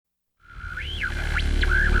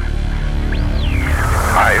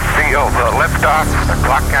Liftoff. The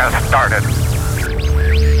clock has started.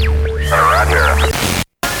 Roger.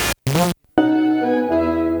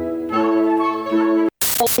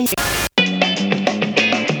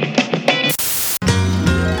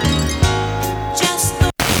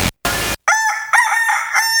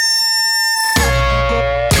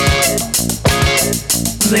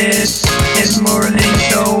 This is Morning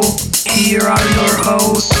Show. Here are your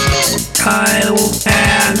hosts, Kyle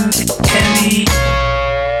and Kenny.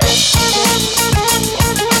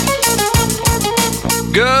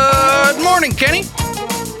 Good morning, Kenny.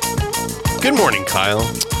 Good morning, Kyle.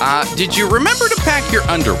 Did you remember to pack your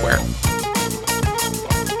underwear?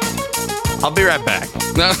 I'll be right back.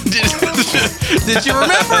 No, did you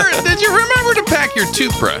remember? Did you remember to pack your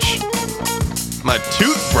toothbrush? My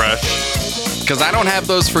toothbrush? Because I don't have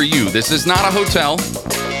those for you. This is not a hotel.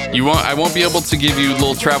 I won't be able to give you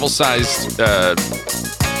little travel-sized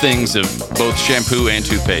things of both shampoo and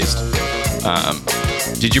toothpaste.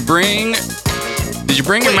 Did you bring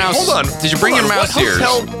your mouse? Hold on. Did you bring your mouse ears?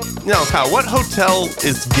 No, Kyle. What hotel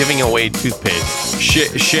is giving away toothpaste?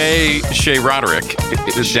 Shea Roderick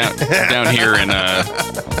is down here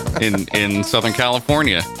in Southern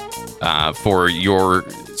California for your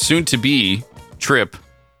soon-to-be trip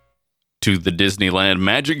to the Disneyland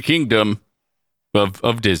Magic Kingdom of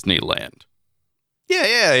Disneyland.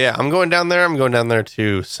 Yeah. I'm going down there. I'm going down there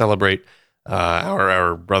to celebrate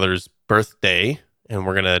our brother's birthday, and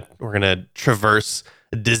we're gonna traverse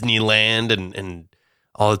Disneyland and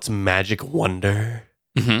all its magic wonder.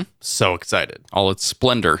 Mm-hmm. So excited! All its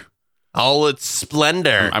splendor.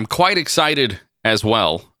 I'm quite excited as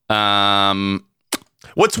well.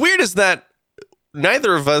 What's weird is that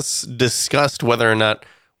neither of us discussed whether or not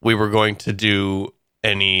we were going to do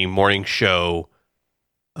any morning show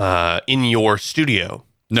in your studio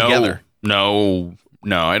together. No,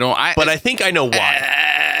 I don't. But I think I know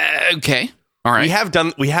why. Okay, all right.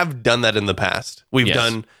 We have done that in the past. We've Yes.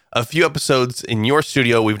 done a few episodes in your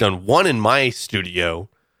studio. We've done one in my studio.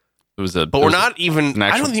 But we're not even.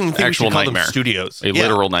 I don't even think we should call them studios.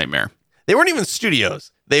 Literal nightmare. They weren't even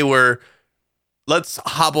studios. They were. Let's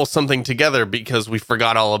hobble something together because we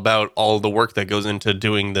forgot all about all the work that goes into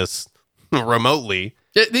doing this remotely.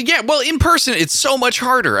 Yeah, well, in person, it's so much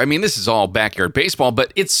harder. I mean, this is all backyard baseball,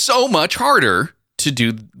 but it's so much harder to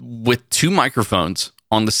do with two microphones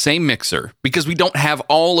on the same mixer because we don't have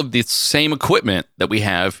all of the same equipment that we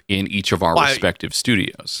have in each of our respective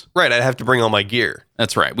studios. Right, I'd have to bring all my gear.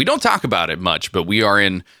 That's right. We don't talk about it much, but we are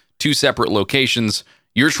in two separate locations.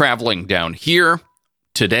 You're traveling down here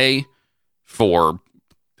today for,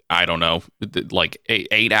 I don't know, like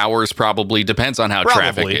 8 hours probably. Depends on how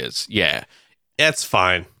traffic is. Yeah. That's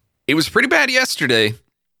fine. It was pretty bad yesterday,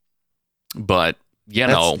 but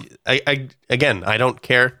I don't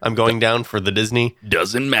care. I'm going down for the Disney.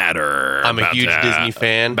 Doesn't matter. I'm a huge Disney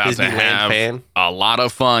fan. Disneyland fan. A lot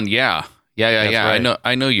of fun. Yeah. Right.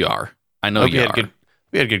 I know you are. I know you are.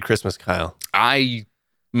 We had a good Christmas, Kyle. I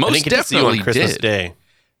didn't get to see you on Christmas Day.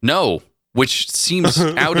 No, which seems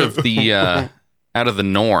out of the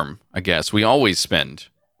norm. I guess we always spend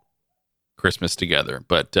Christmas together,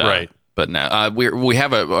 but right. But now we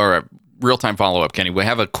have a real-time follow-up, Kenny. We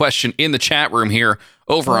have a question in the chat room here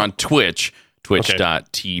over on Twitch,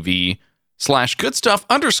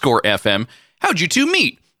 twitch.tv/goodstuff_FM. How'd you two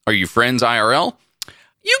meet? Are you friends IRL?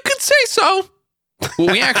 You could say so. Well,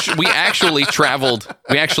 we actually traveled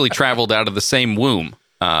out of the same womb,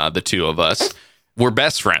 the two of us. We're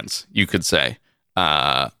best friends, you could say.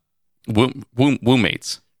 Womb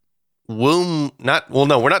mates. No,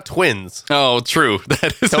 we're not twins. Oh, true.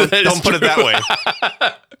 Don't put it that way.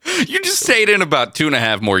 You just stayed in about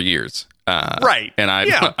 2.5 more years. Right. And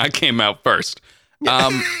I came out first.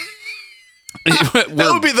 That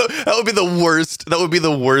would be the worst. That would be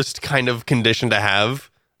the worst kind of condition to have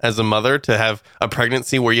as a mother, to have a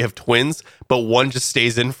pregnancy where you have twins, but one just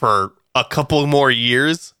stays in for a couple more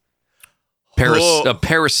years. A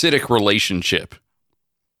parasitic relationship.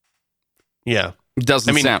 Yeah.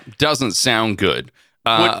 Doesn't sound good.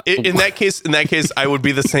 In that case, I would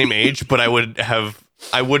be the same age, but I wouldn't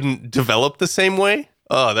develop the same way.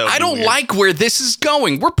 Oh, that would I don't weird. like where this is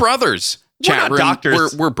going. We're brothers. We're not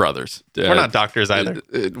doctors. We're brothers. We're not doctors either.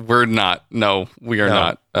 We're not. No, we are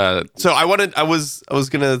not. So I was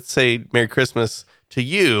gonna say Merry Christmas to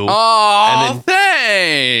you. Oh,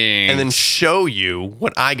 thanks. And then show you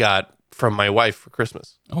what I got from my wife for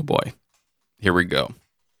Christmas. Oh boy, here we go.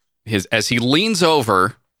 As he leans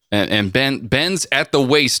over and bends at the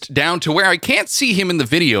waist down to where I can't see him in the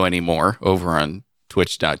video anymore over on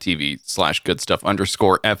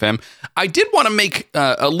twitch.tv/goodstuff_FM. I did want to make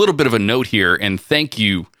a little bit of a note here and thank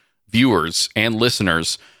you, viewers and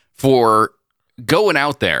listeners, for going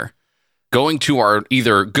out there, going to our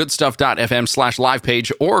either goodstuff.fm/live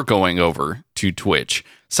page or going over to Twitch,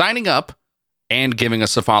 signing up and giving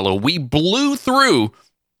us a follow. We blew through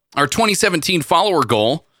our 2017 follower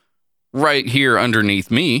goal right here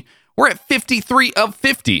underneath me. We're at 53 of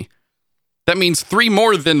 50. That means 3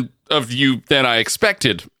 more than I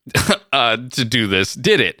expected to do this.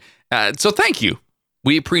 Did it. So thank you.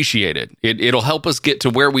 We appreciate it. It'll help us get to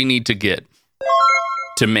where we need to get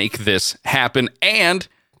to make this happen. And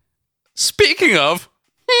speaking of,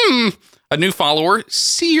 a new follower,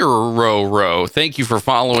 Zero. Thank you for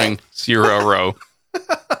following Zero.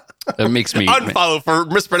 That makes me unfollow for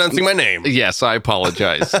mispronouncing my name. Yes, I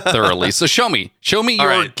apologize thoroughly. So show me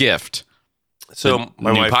your gift. So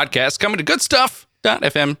my new wife, podcast coming to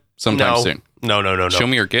goodstuff.fm sometime soon. No. Show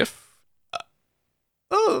me your gift.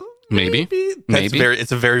 Maybe.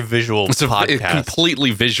 It's a very visual podcast. A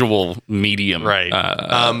completely visual medium.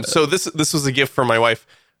 Right. So this was a gift from my wife.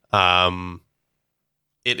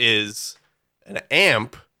 It is an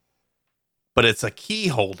amp, but it's a key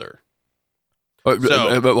holder.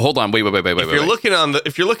 Hold on. Wait. If you're looking on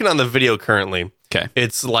the video currently, okay,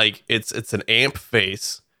 it's like it's an amp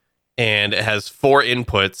face, and it has 4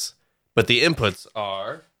 inputs, but the inputs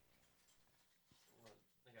are.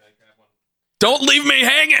 Don't leave me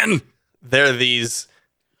hanging. They're these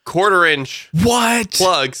 1/4-inch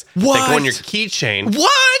plugs that go on your keychain.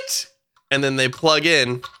 What? And then they plug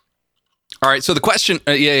in. All right. So the question,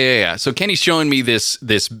 yeah. So Kenny's showing me this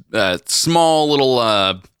small little.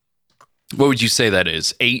 What would you say that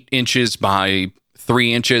is? 8 inches by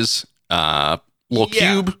 3 inches. Little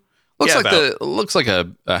cube. Looks like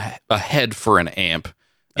a head for an amp.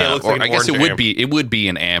 Yeah, it looks like an I guess it orange would be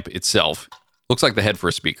an amp itself. Looks like the head for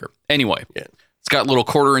a speaker. Anyway, it's got little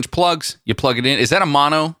 1/4-inch plugs. You plug it in. Is that a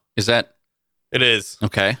mono? Is that? It is.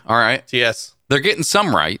 Okay. All right. Yes. They're getting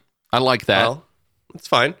some right. I like that. Well, it's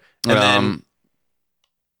fine. And then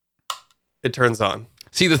it turns on.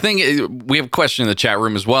 See, the thing is, we have a question in the chat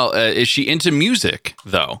room as well. Is she into music,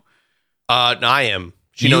 though? No, I am.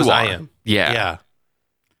 She knows I am. Yeah.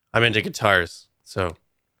 I'm into guitars. So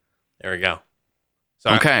there we go.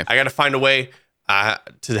 So okay. I got to find a way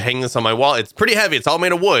to hang this on my wall. It's pretty heavy. It's all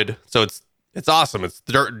made of wood. So it's awesome. It's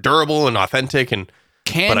durable and authentic. And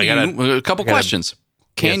a couple questions.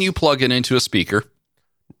 Can you plug it into a speaker?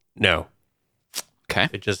 No. Okay.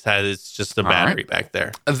 It's just a battery back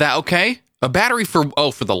there. That okay? A battery for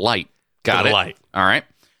the light. Got it. Light. All right.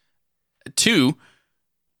 2,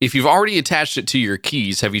 if you've already attached it to your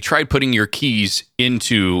keys, have you tried putting your keys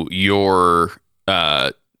into your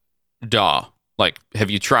DAW? Like, have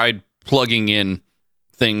you tried plugging in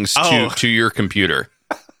things to your computer?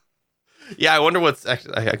 Yeah, I wonder what's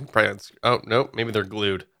actually. I can probably unscrew. Oh no, maybe they're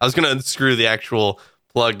glued. I was gonna unscrew the actual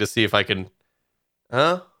plug to see if I can.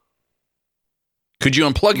 Huh? Could you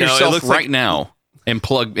unplug yourself right now and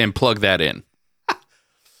plug that in?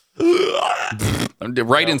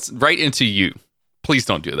 Right into you. Please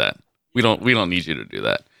don't do that. We don't need you to do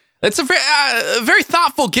that. That's a very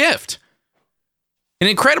thoughtful gift. An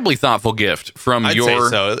incredibly thoughtful gift from I'd say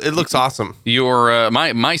so. It looks awesome. Your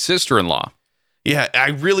my sister-in-law. Yeah,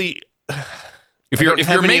 I really. If you're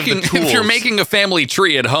making a family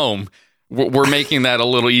tree at home, we're making that a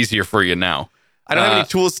little easier for you now. I don't have any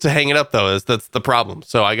tools to hang it up though. That's the problem.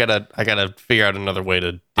 So I gotta figure out another way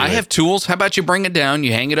to do it. I have tools. How about you bring it down?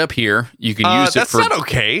 You hang it up here. You can use it. That's not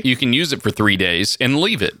okay. You can use it for 3 days and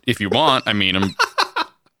leave it if you want. I mean,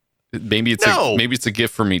 maybe it's a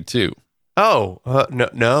gift for me too. Oh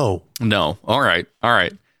no. All right.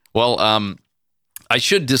 Well, I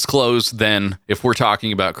should disclose then, if we're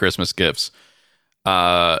talking about Christmas gifts,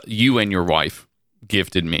 you and your wife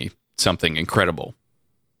gifted me something incredible.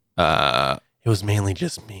 It was mainly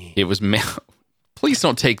just me. It was Please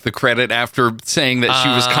don't take the credit after saying that she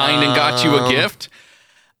was kind and got you a gift.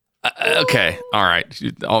 Okay. All right.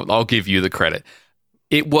 I'll give you the credit.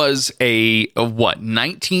 It was a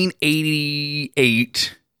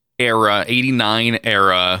 1988 era, 89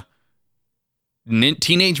 era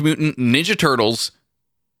Teenage Mutant Ninja Turtles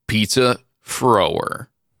pizza thrower.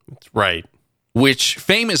 That's right. Which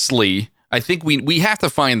famously, I think we have to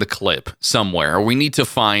find the clip somewhere. We need to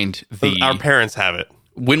find Our parents have it.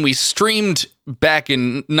 When we streamed back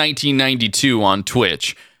in 1992 on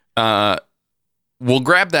Twitch, we'll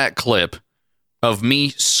grab that clip of me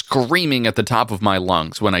screaming at the top of my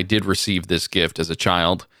lungs when I did receive this gift as a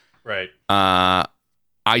child. Right. I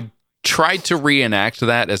tried to reenact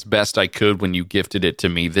that as best I could when you gifted it to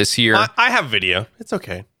me this year. I have video. It's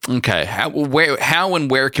okay. Okay. How and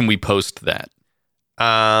where can we post that?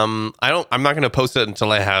 I'm not going to post it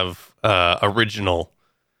until I have original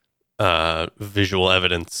visual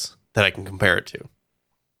evidence that I can compare it to.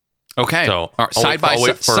 Okay. So, All right. I'll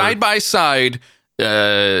wait for- Side by side,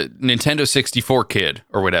 Nintendo 64 kid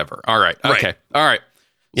or whatever. All right. Right. Okay. All right.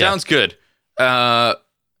 Yeah. Sounds good. I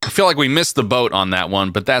feel like we missed the boat on that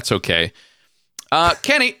one, but that's okay.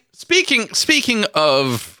 Kenny, speaking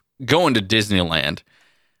of going to Disneyland,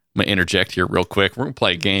 I'm going to interject here real quick. We're going to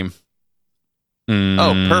play a game.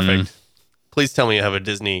 Oh, perfect. Please tell me you have a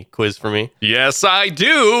Disney quiz for me. Yes, I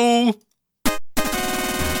do.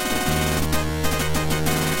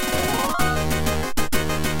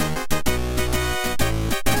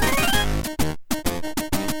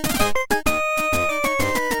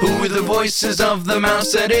 Who are the voices of the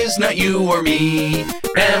mouse that is not you or me?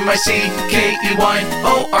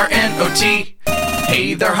 MICKEYORNOT.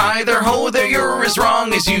 Hey there, hi there, ho there, you're as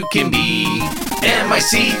wrong as you can be.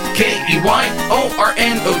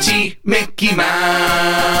 MICKEYORNOT. Mickey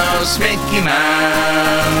Mouse, Mickey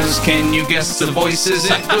Mouse. Can you guess the voices?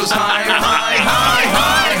 It goes higher, high, high,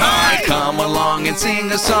 high, high. Come along and sing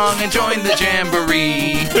a song and join the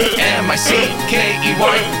jamboree.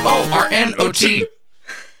 MICKEYORNOT.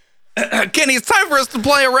 Kenny, it's time for us to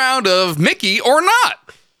play a round of Mickey or Not.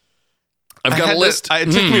 I've got a list.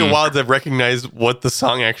 It took me a while to recognize what the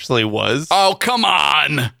song actually was. Oh, come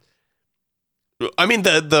on. I mean,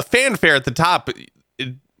 the fanfare at the top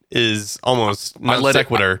is almost non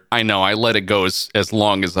sequitur. I know. I let it go as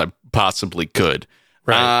long as I possibly could.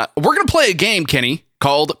 Right. We're going to play a game, Kenny,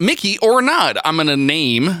 called Mickey or Not. I'm going to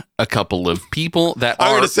name a couple of people that I'm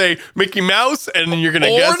are... going to say Mickey Mouse, and you're going to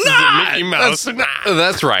guess is it Mickey Mouse or not.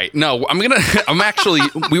 That's right. No, I'm actually...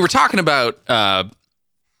 we were talking about...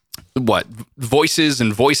 voices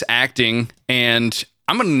and voice acting, and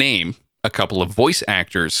I'm going to name a couple of voice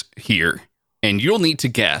actors here, and you'll need to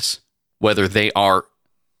guess whether they are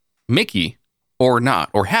Mickey or not,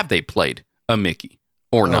 or have they played a Mickey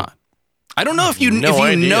or not. I don't know if you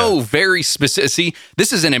know very specific. See,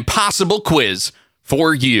 this is an impossible quiz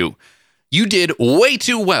for you. You did way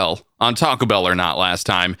too well on Taco Bell or Not last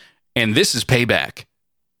time, and this is payback.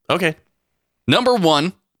 Okay. Number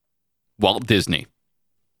 1, Walt Disney.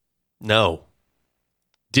 No.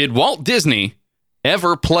 Did Walt Disney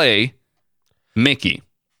ever play Mickey?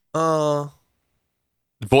 Voice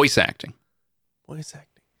acting. Voice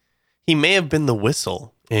acting. He may have been the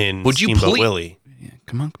whistle in Would you Steamboat Willie. Yeah,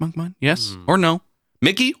 come on. Yes or no?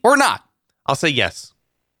 Mickey or not? I'll say yes.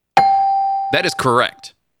 That is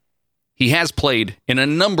correct. He has played in a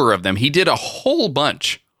number of them. He did a whole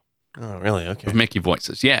bunch Oh, really? Okay. of Mickey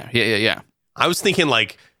voices. Yeah. I was thinking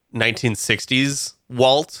like 1960s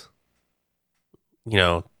Walt. You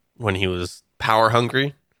know, when he was power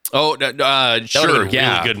hungry. Oh, sure. Really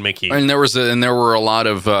Yeah. good Mickey. And there were a lot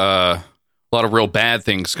of real bad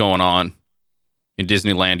things going on in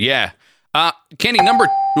Disneyland. Yeah. Kenny, number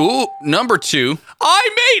 2.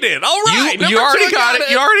 I made it. All right. You already got it.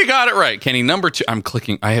 You already got it right. Kenny, number 2. I'm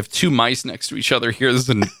clicking. I have 2 mice next to each other here. This is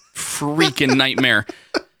a freaking nightmare.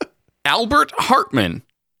 Albert Hartman.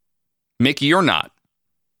 Mickey or not?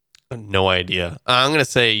 No idea. I'm going to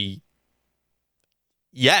say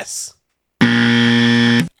yes.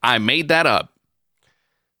 I made that up.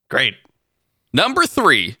 Great. Number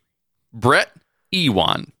 3. Brett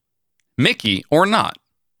Ewan. Mickey or not?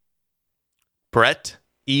 Brett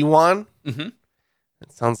Ewan. Mm-hmm.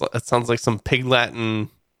 That sounds like some Pig Latin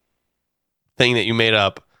thing that you made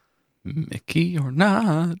up. Mickey or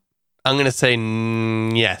not? I'm going to say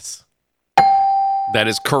yes. That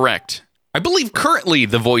is correct. I believe currently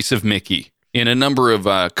the voice of Mickey in a number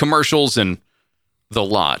of commercials and the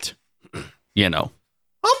lot. You know.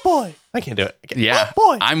 Oh boy, I can't do it. Yeah. Oh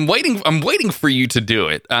boy, I'm waiting for you to do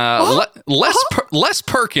it. Les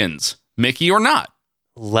Perkins, Mickey or not?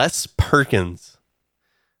 Les Perkins.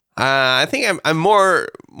 I think I'm more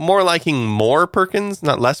liking more Perkins,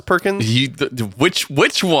 not less Perkins.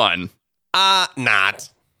 Which one? Not.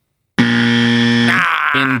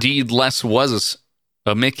 Indeed, Les was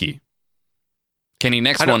a Mickey. Kenny,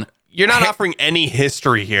 next one. You're not offering any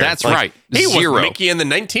history here. That's right. He Zero. was Mickey in the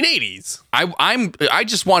 1980s. I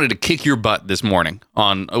just wanted to kick your butt this morning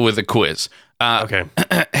with a quiz. Okay.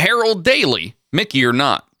 Harold Daly, Mickey or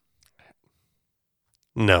not?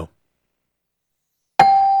 No.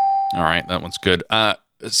 All right, that one's good.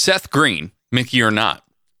 Seth Green, Mickey or not?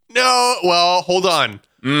 No. Well, hold on.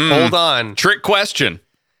 Hold on. Trick question.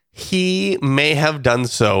 He may have done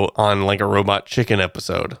so on like a Robot Chicken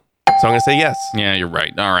episode. So I'm going to say yes. Yeah, you're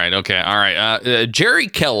right. All right. Okay. All right. Jerry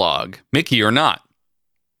Kellogg, Mickey or not?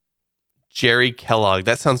 Jerry Kellogg.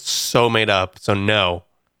 That sounds so made up. So no.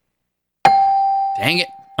 Dang it.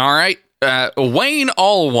 All right. Wayne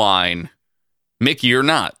Allwine, Mickey or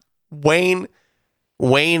not? Wayne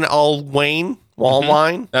Wayne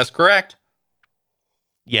Wallwine. That's correct.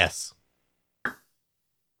 Yes.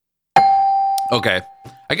 Okay.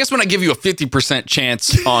 I guess when I give you a 50%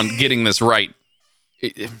 chance on getting this right,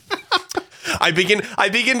 I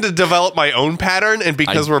begin to develop my own pattern, and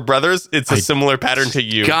because we're brothers, it's a similar pattern to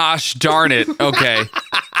you. gosh darn it. Okay.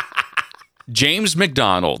 James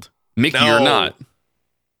McDonald. Mickey No. or not?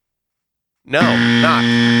 No,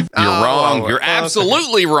 not. You're wrong. You're okay.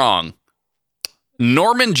 absolutely wrong.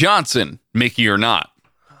 Norman Johnson. Mickey or not?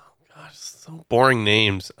 So boring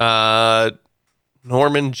names.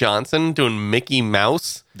 Norman Johnson doing Mickey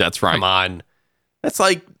Mouse. That's right. Come on. That's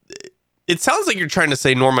like, it sounds like you're trying to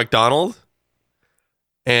say Norm Macdonald.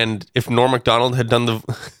 And if Norm Macdonald had done the,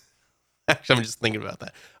 actually, I'm just thinking about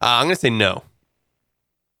that. I'm going to say no.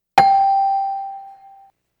 All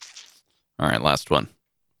right, last one.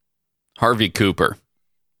 Harvey Cooper.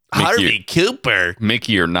 Harvey Cooper.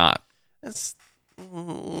 Mickey or not? That's,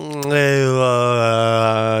 no.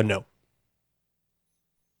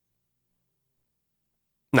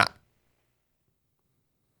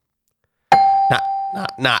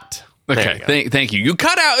 Not. Okay, thank you. You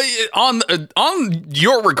cut out on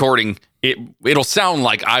your recording. It'll sound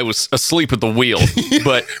like I was asleep at the wheel,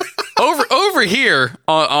 but over here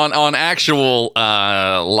on actual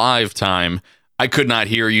live time, I could not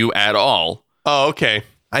hear you at all. Oh, okay.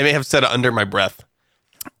 I may have said it under my breath.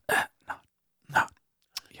 No.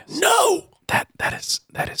 Yes. No. That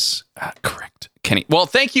is correct, Kenny. Well,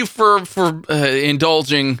 thank you for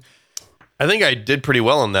indulging. I think I did pretty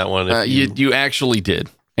well on that one. If You actually did,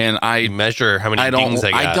 and I measure how many dings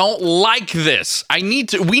I got. I don't like this.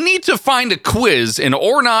 We need to find a quiz, an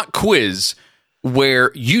or not quiz,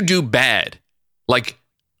 where you do bad, like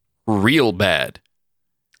real bad.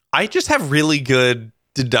 I just have really good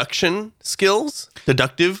deductive skills.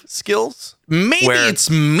 Maybe where- it's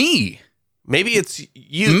me. Maybe it's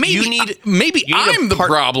you. Maybe I'm the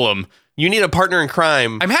problem. You need a partner in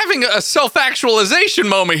crime. I'm having a self-actualization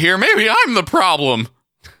moment here. Maybe I'm the problem.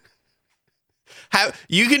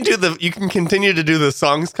 You can continue to do the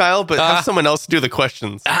songs, Kyle, but have someone else do the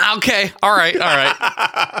questions. Okay. All right.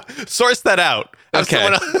 Source that out. Have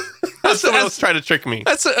Okay. someone else try to trick me.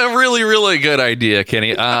 That's a really, really good idea,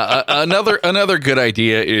 Kenny. Another good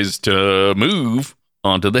idea is to move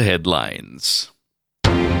onto the headlines.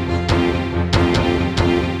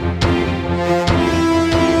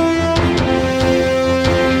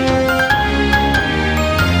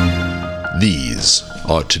 These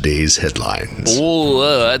are today's headlines.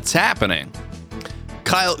 What's happening?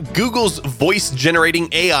 Kyle, Google's voice-generating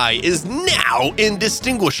AI is now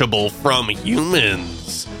indistinguishable from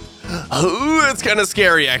humans. Oh, it's kind of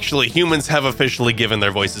scary, actually. Humans have officially given their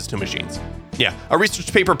voices to machines. Yeah, a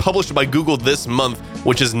research paper published by Google this month,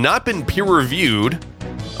 which has not been peer-reviewed.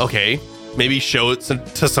 Okay, maybe show it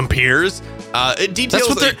to some peers. It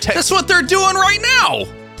details That's what they're doing right now.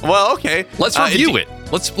 Well, okay. Let's review it.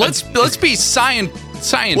 Let's be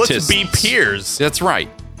scientists. Let's be peers. That's right.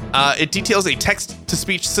 It details a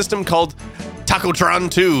text-to-speech system called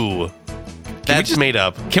Tacotron 2. That's made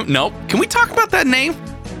up. Can we talk about that name?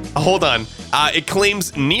 Hold on. It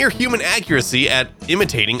claims near-human accuracy at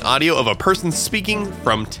imitating audio of a person speaking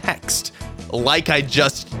from text, like I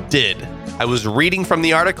just did. I was reading from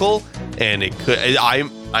the article, and it could.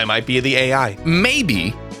 I might be the AI.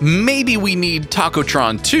 Maybe we need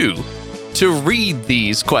Tacotron 2 to read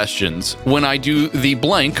these questions when I do the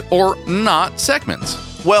blank or not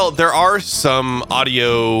segments. Well, there are some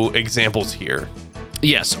audio examples here.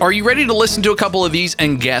 Yes. Are you ready to listen to a couple of these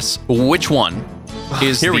and guess which one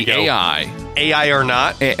is Here we the go. AI? AI or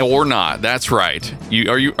not? Or not. That's right.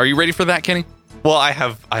 Are you ready for that, Kenny? Well, I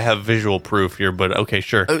have visual proof here, but okay,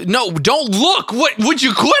 sure. No, don't look. What would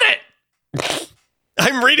you quit it?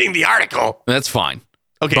 I'm reading the article. That's fine.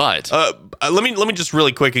 Okay, But let me just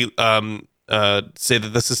really quickly say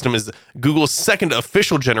that the system is Google's second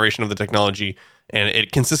official generation of the technology, and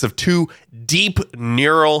it consists of two deep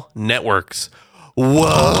neural networks.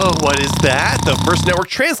 Whoa, what is that? The first network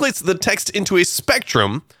translates the text into a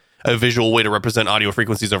spectrum, a visual way to represent audio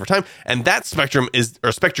frequencies over time, and that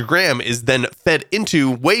spectrogram is then fed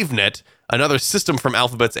into WaveNet, another system from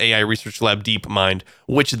Alphabet's AI research lab DeepMind,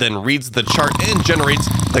 which then reads the chart and generates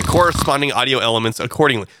the corresponding audio elements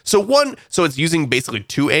accordingly. So it's using basically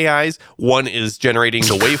two AIs. One is generating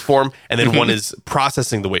the waveform, and then one is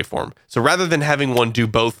processing the waveform. So rather than having one do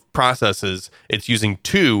both processes, it's using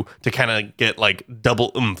two to kind of get like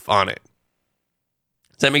double oomph on it.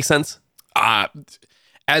 Does that make sense?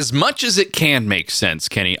 As much as it can make sense,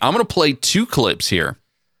 Kenny, I'm going to play two clips here,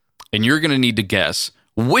 and you're going to need to guess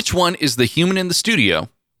which one is the human in the studio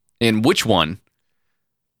and which one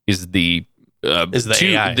is the Is the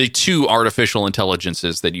AI. the two artificial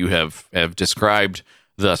intelligences that you have described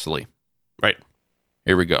thusly. Right.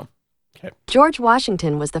 Here we go. George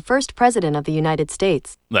Washington was the first president of the United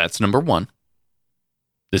States. That's number 1.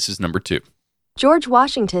 This is number 2. George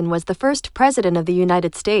Washington was the first president of the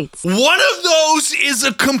United States. One of those is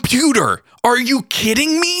a computer. Are you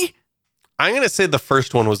kidding me? I'm going to say the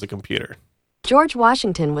first one was a computer. George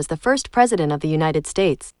Washington was the first president of the United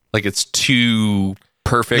States. Like it's too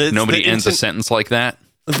perfect. Nobody ends a sentence like that.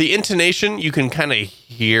 The intonation, you can kind of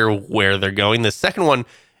hear where they're going. The second one,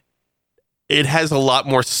 it has a lot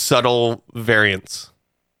more subtle variance.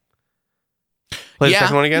 Play the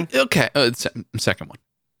second one again? Okay. Second one.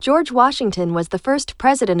 George Washington was the first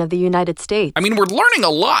president of the United States. I mean, we're learning a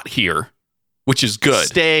lot here, which is good.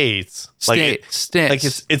 States. States. Like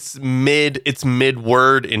it's mid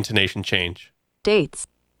word intonation change. States.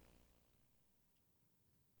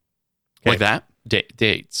 Like that?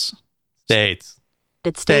 Dates. States.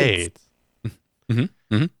 It states.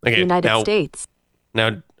 Okay. United States.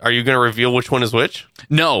 Now, are you going to reveal which one is which?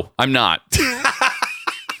 No, I'm not.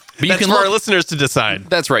 But That's for our listeners to decide.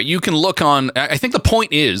 That's right. You can look on. I think the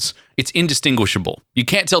point is it's indistinguishable. You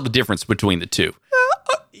can't tell the difference between the two.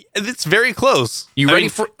 It's very close.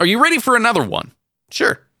 Are you ready for another one?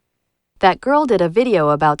 Sure. That girl did a video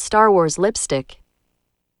about Star Wars lipstick.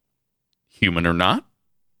 Human or not?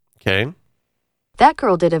 Okay. That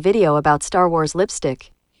girl did a video about Star Wars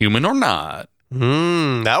lipstick. Human or not?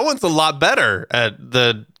 That one's a lot better at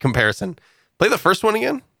the comparison. Play the first one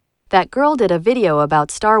again. That girl did a video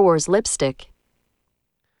about Star Wars lipstick.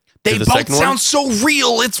 They both sound so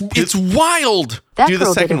real. It's wild. That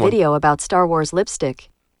girl did a video about Star Wars lipstick.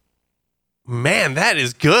 Man, that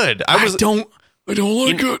is good. I don't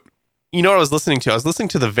like it. You know what I was listening to? I was listening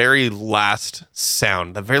to the very last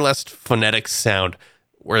sound, the very last phonetic sound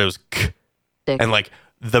where it was k, and like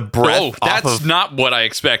the breath. Oh, that's not what I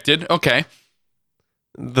expected. Okay.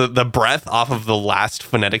 The breath off of the last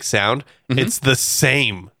phonetic sound, it's the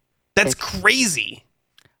same. That's crazy.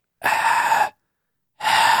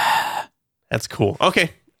 That's cool.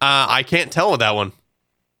 Okay. I can't tell with that one.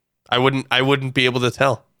 I wouldn't be able to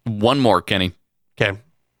tell. One more, Kenny. Okay.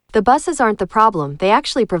 The buses aren't the problem. They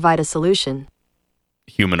actually provide a solution.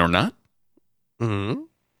 Human or not? Mm-hmm.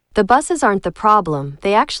 The buses aren't the problem.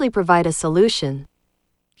 They actually provide a solution.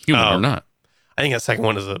 Human or not? I think that second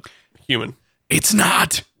one is a human. It's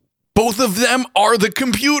not. Both of them are the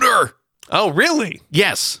computer. Oh, really?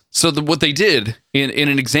 Yes. So what they did in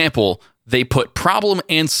an example, they put problem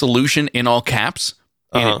and solution in all caps,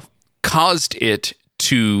 and it caused it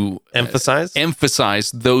to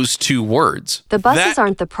emphasize those two words. The buses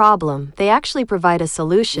aren't the problem. They actually provide a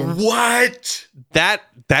solution. What? That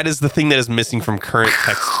is the thing that is missing from current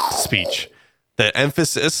text speech. The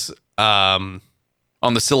emphasis on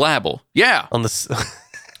the syllable. Yeah. On the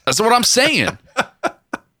That's what I'm saying.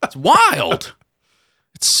 It's wild.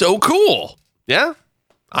 It's so cool. Yeah.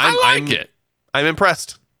 I like it. I'm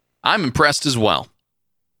impressed. I'm impressed as well.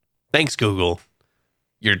 Thanks, Google.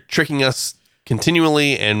 You're tricking us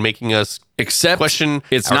continually and making us question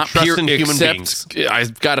it's our not trust peer in human beings.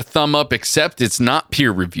 I've got a thumb up, except it's not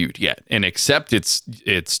peer reviewed yet. And except it's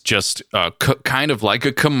just kind of like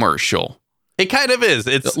a commercial. It kind of is.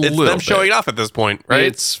 It's them showing off at this point,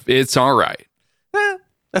 right? It's all right.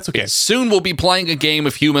 That's okay. Soon we'll be playing a game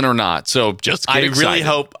of Human or Not. So just get excited.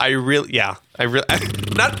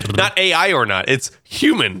 Not AI or not. It's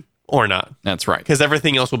human or not. That's right. Because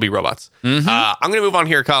everything else will be robots. I'm going to move on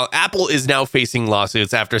here, Kyle. Apple is now facing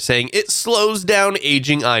lawsuits after saying it slows down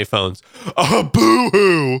aging iPhones.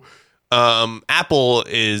 Boo-hoo. Apple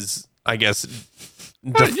is, I guess,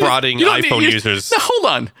 defrauding iPhone users. No, hold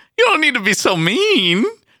on. You don't need to be so mean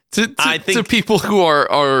to people who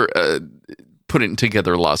are putting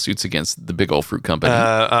together lawsuits against the big old fruit company.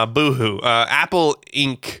 Boo-hoo. Apple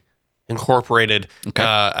Inc. Incorporated,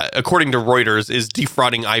 according to Reuters, is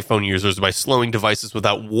defrauding iPhone users by slowing devices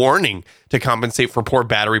without warning to compensate for poor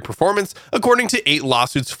battery performance, according to 8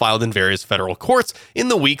 lawsuits filed in various federal courts in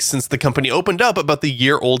the weeks since the company opened up about the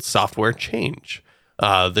year-old software change.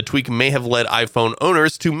 The tweak may have led iPhone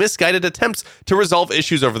owners to misguided attempts to resolve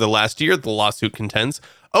issues over the last year, the lawsuit contends.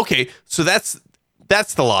 Okay, so that's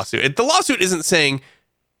the lawsuit. The lawsuit isn't saying,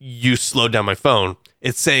 you slowed down my phone.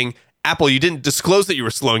 It's saying, Apple, you didn't disclose that you were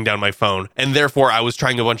slowing down my phone, and therefore I was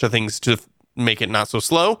trying a bunch of things to make it not so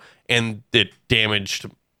slow, and it damaged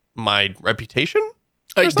my reputation?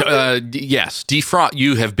 Yes,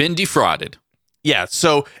 you have been defrauded. Yeah,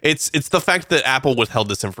 so it's the fact that Apple withheld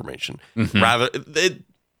this information. This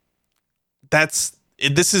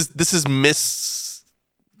is misguided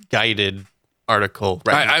article.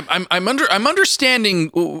 I'm understanding,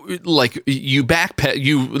 like you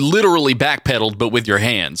literally backpedaled, but with your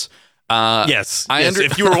hands. Yes.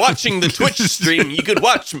 If you were watching the Twitch stream, you could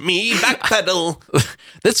watch me backpedal.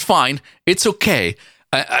 That's fine. It's okay.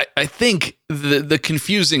 I think the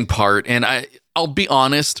confusing part, and I'll be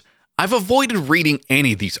honest, I've avoided reading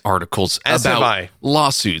any of these articles about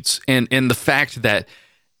lawsuits and the fact that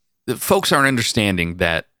the folks aren't understanding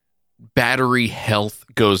that battery health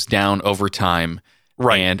goes down over time.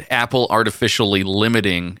 Right. And Apple artificially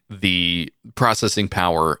limiting the processing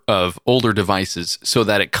power of older devices so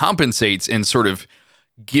that it compensates and sort of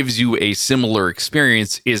gives you a similar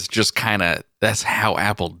experience is just that's how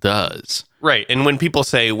Apple does. Right. And when people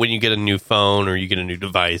say when you get a new phone or you get a new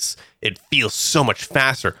device, it feels so much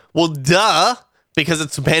faster. Well, duh, because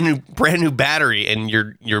it's a brand new battery and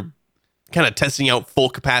you're kind of testing out full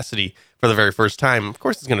capacity for the very first time. Of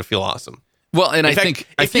course it's going to feel awesome. Well, and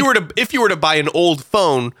if you were to buy an old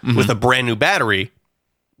phone with a brand new battery,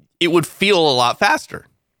 it would feel a lot faster.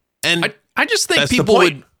 And I just think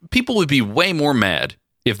people would be way more mad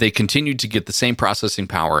if they continued to get the same processing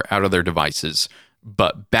power out of their devices,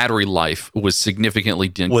 but battery life was significantly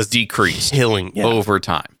decreased over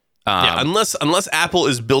time. Unless Apple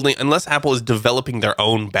is developing their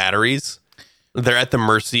own batteries, they're at the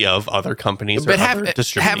mercy of other companies. But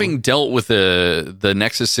having dealt with the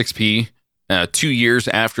Nexus 6P 2 years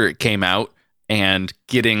after it came out and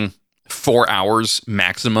getting 4 hours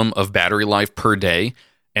maximum of battery life per day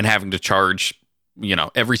and having to charge,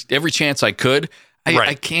 every chance I could,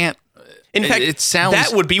 I can't. In fact, it sounds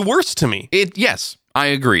that would be worse to me. Yes, I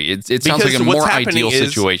agree. It sounds like a more ideal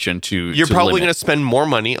situation to. You're probably going to spend more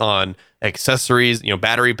money on accessories,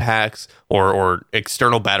 battery packs or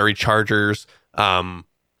external battery chargers,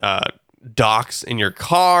 docks in your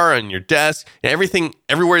car, on your desk, and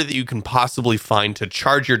everywhere that you can possibly find to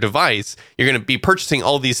charge your device. You're going to be purchasing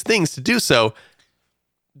all these things to do so.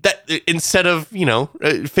 That instead of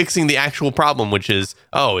fixing the actual problem, which is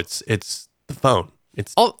it's the phone.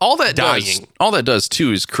 It's all that dying. All that does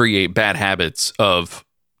too is create bad habits of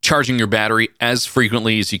charging your battery as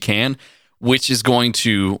frequently as you can, which is going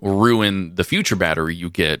to ruin the future battery you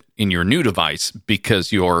get in your new device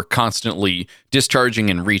because you're constantly discharging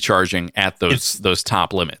and recharging at those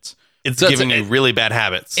top limits. It's giving you really bad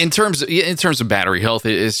habits. In terms of battery health,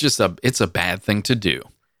 it's a bad thing to do.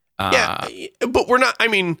 But we're not. I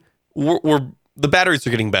mean, the batteries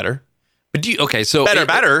are getting better. But so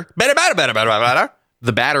better.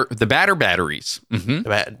 The batter batteries. Mm-hmm.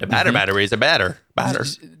 The batter batteries are better.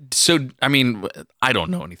 So, I mean, I don't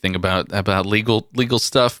know anything about legal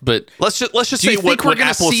stuff, but let's just say what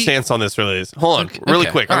Apple's stance on this really is. Hold on, really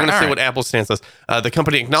quick. I'm going to say what Apple's stance is. The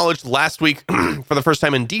company acknowledged last week for the first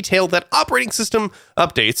time in detail that operating system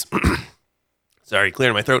updates. Sorry,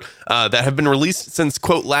 clearing my throat. That have been released since,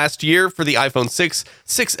 quote, last year for the iPhone 6,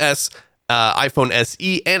 6S, iPhone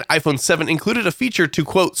SE, and iPhone 7 included a feature to,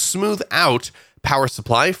 quote, smooth out power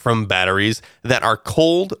supply from batteries that are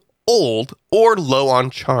cold, old, or low on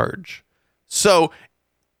charge. So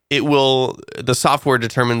the software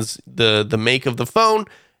determines the make of the phone,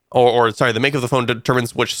 the make of the phone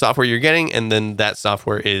determines which software you're getting, and then that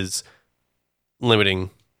software is limiting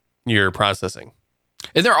your processing.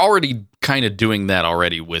 And they're already kind of doing that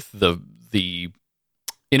already with the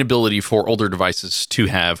inability for older devices to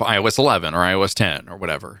have iOS 11 or iOS 10 or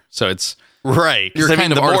whatever. So it's right. You're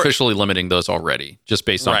kind of artificially limiting those already, just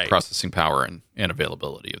based on processing power and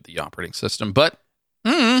availability of the operating system. But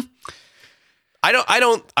I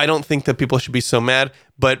don't think that people should be so mad.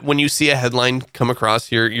 But when you see a headline come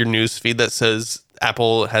across your news feed that says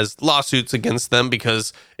Apple has lawsuits against them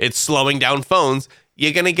because it's slowing down phones,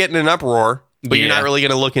 you're gonna get in an uproar. But you're not really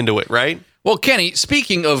gonna look into it, right? Well, Kenny,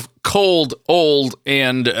 speaking of cold, old,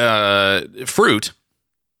 and fruit,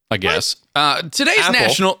 I guess today's Apple.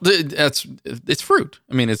 national. It's fruit.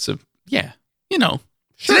 I mean, Sure.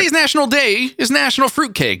 Today's national day is National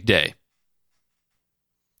Fruitcake Day.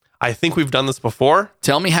 I think we've done this before.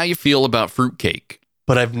 Tell me how you feel about fruitcake.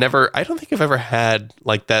 But I don't think I've ever had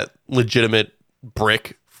like that legitimate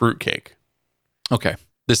brick fruitcake. Okay.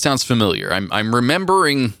 This sounds familiar. I'm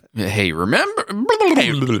remembering. Hey, remember when?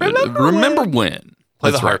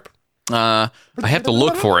 Play the harp. I have to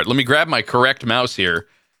look for it. Let me grab my correct mouse here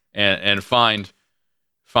and find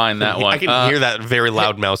that one. I can hear that very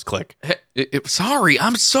loud mouse click. Sorry,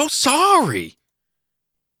 I'm so sorry.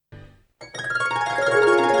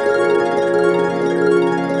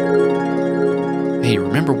 Hey,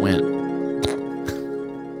 remember when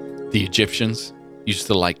the Egyptians used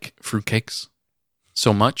to like fruitcakes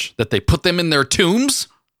so much that they put them in their tombs?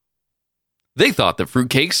 They thought that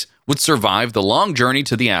fruitcakes would survive the long journey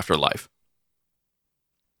to the afterlife.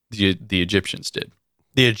 the Egyptians did.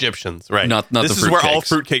 The Egyptians, right? Not this the is where all fruitcakes.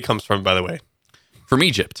 fruitcake comes from, by the way. From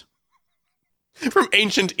Egypt. From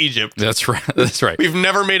ancient Egypt. That's right. That's right. We've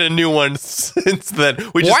never made a new one since then.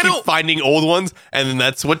 We just keep finding old ones, and then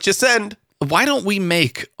that's what you send. Why don't we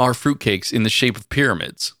make our fruitcakes in the shape of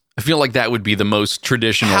pyramids? I feel like that would be the most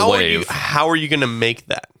traditional way. How are you going to make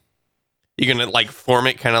that? You're going to like form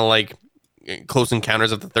it kind of like Close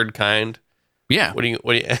Encounters of the Third Kind? Yeah. What do you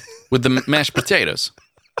With the mashed potatoes.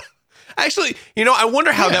 Actually, I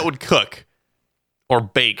wonder how that would cook or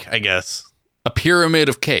bake, I guess. A pyramid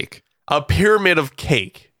of cake. A pyramid of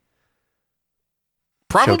cake.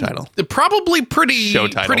 Show title. Probably pretty Show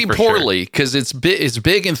title pretty for poorly because it's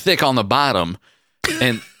big and thick on the bottom,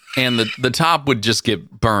 and the top would just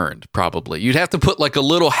get burned. Probably you'd have to put like a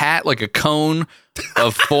little hat, like a cone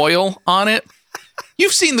of foil on it.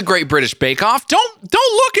 You've seen the Great British Bake Off. Don't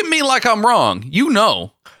look at me like I'm wrong.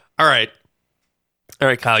 All right,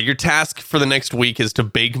 Kyle. Your task for the next week is to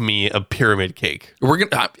bake me a pyramid cake.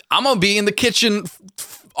 I'm gonna be in the kitchen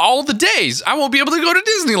all the days. I won't be able to go to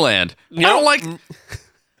Disneyland. I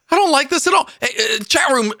don't like this at all. Hey, chat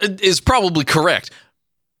room is probably correct.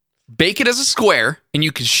 Bake it as a square, and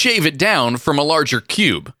you can shave it down from a larger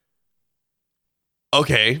cube.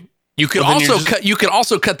 Okay. You could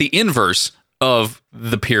also cut the inverse of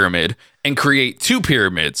the pyramid and create two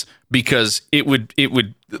pyramids because you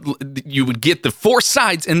would get the four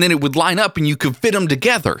sides and then it would line up and you could fit them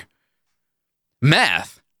together.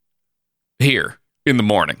 Math here in the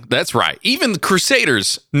morning. That's right. Even the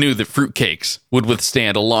Crusaders knew that fruitcakes would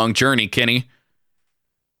withstand a long journey, Kenny.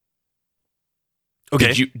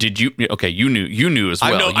 Okay. Did you? Okay, you knew as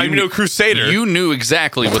well. I'm no Crusader. You knew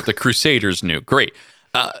exactly what the Crusaders knew. Great.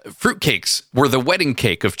 Fruitcakes were the wedding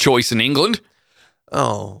cake of choice in England.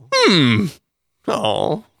 Oh.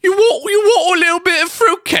 Oh. You want a little bit of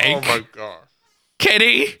fruitcake? Oh my gosh.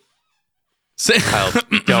 Kenny. Kyle,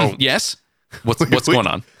 don't. Yes. What's going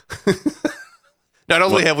on? Not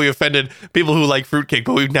only have we offended people who like fruitcake,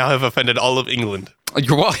 but we now have offended all of England.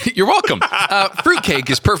 You're welcome. Fruitcake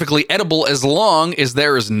is perfectly edible as long as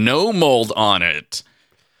there is no mold on it.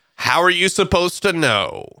 How are you supposed to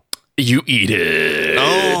know? You eat it.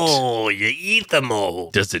 Oh, you eat the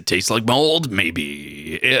mold. Does it taste like mold?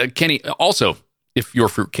 Maybe. Kenny, also, if your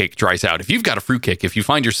fruitcake dries out, if you've got a fruitcake, if you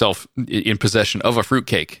find yourself in possession of a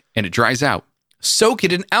fruitcake and it dries out, soak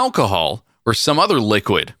it in alcohol or some other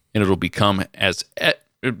liquid, and it'll become as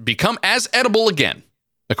edible again,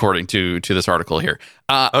 according to this article here.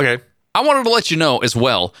 Okay. I wanted to let you know as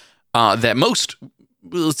well that most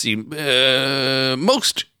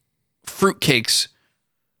fruitcakes,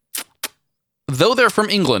 though they're from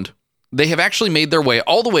England, they have actually made their way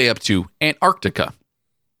all the way up to Antarctica.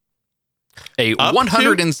 Way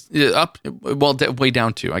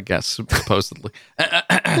down to, I guess, supposedly.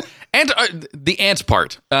 And the ant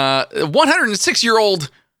part. 106-year-old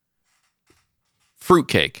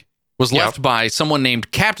fruitcake was left by someone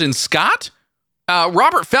named Captain Scott,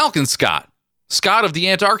 Robert Falcon Scott of the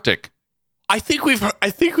Antarctic. I think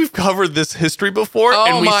we've covered this history before,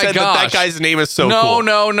 and we said that guy's name is so cool.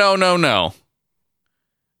 No.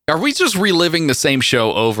 Are we just reliving the same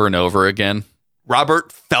show over and over again?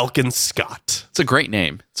 Robert Falcon Scott. It's a great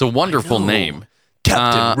name. It's a wonderful name.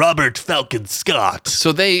 Captain Robert Falcon Scott.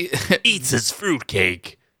 So they eats his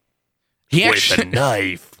fruitcake with a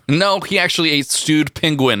knife. No, he actually ate stewed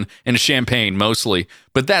penguin and champagne mostly,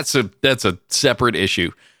 but that's a separate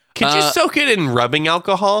issue. Could you soak it in rubbing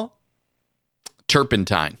alcohol?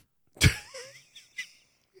 Turpentine.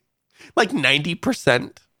 Like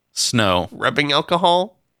 90% snow. Rubbing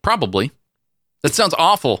alcohol? Probably. That sounds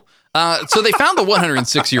awful. So they found the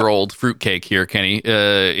 106-year-old fruitcake here, Kenny,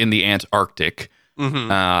 in the Antarctic.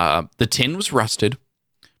 Mm-hmm. The tin was rusted,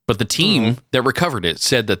 but the team that recovered it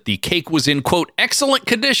said that the cake was in, quote, excellent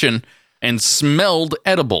condition and smelled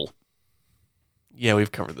edible. Yeah,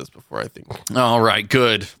 we've covered this before, I think. All right,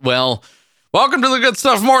 good. Well, welcome to the Good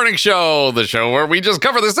Stuff Morning Show, the show where we just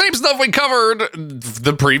cover the same stuff we covered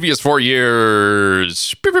the previous 4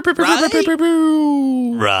 years.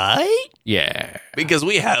 Right? Yeah. Because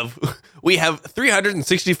we have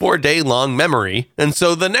 364 day long memory, and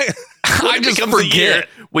so the next I just forget.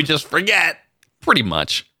 We just forget. Pretty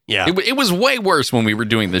much. Yeah. It was way worse when we were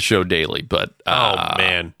doing the show daily, but oh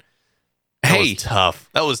man. That was tough.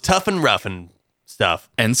 That was tough and rough and stuff.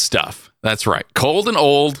 And stuff. That's right. Cold and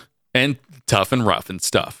old and tough and rough and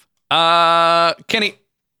stuff. Kenny,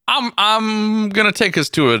 I'm gonna take us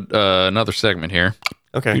to another segment here.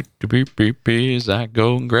 Okay. Beep, beep, beep, as I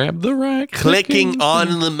go and grab the right clicking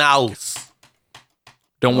on the mouse.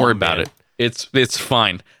 Don't worry about it. It's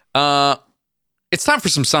fine. It's time for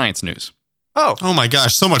some science news. Oh my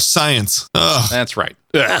gosh, so much science. Ugh. That's right.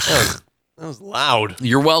 That was loud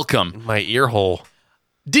You're welcome. in my ear hole.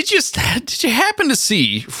 Did you happen to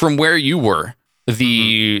see from where you were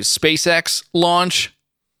the SpaceX launch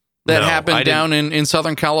that No, I happened didn't. down in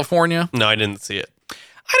Southern California? No, I didn't see it.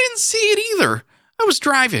 I didn't see it either. I was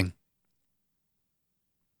driving.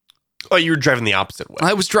 Oh, you were driving the opposite way.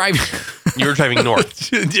 I was driving. You were driving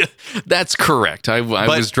north. Yeah, that's correct. I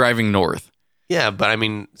was driving north. Yeah, but I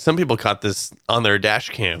mean, some people caught this on their dash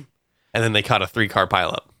cam, and then they caught a 3-car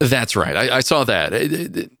pileup. That's right. I saw that.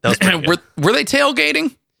 was pretty good. Were they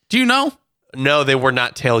tailgating? Do you know? No, they were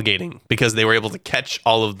not tailgating because they were able to catch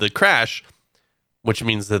all of the crash, which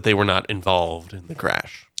means that they were not involved in the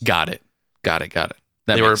crash. Got it. That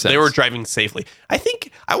They makes sense. were driving safely.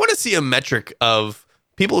 I want to see a metric of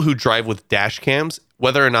people who drive with dash cams,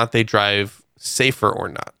 whether or not they drive safer or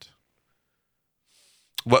not.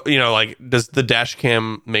 What, like, does the dash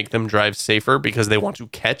cam make them drive safer because they want to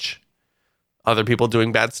catch other people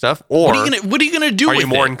doing bad stuff, or What are you gonna do? are with you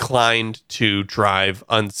more it? inclined to drive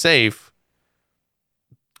unsafe?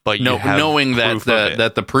 But you have knowing that proof of it?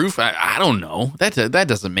 that the proof? I don't know. That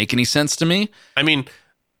doesn't make any sense to me. I mean,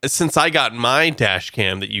 since I got my dash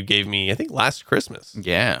cam that you gave me, I think last Christmas.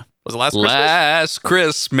 Yeah. Was it last Christmas? Last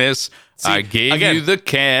Christmas, I gave again, you the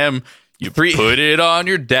cam. You put it on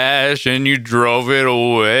your dash and you drove it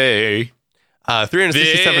away.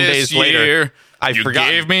 367 This days later, year, I you forgot.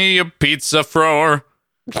 gave me a pizza for,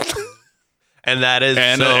 And that is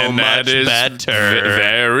and much that is better.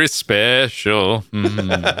 very special.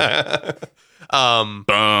 But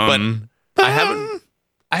I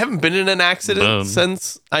haven't been in an accident Bum.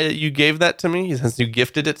 since you gave that to me, since you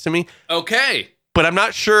gifted it to me. Okay. But I'm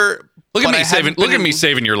not sure. Look but at I me saving. hadn't Look been at me in-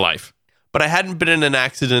 saving your life. But I hadn't been in an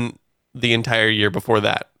accident the entire year before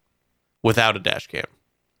that without a dash cam,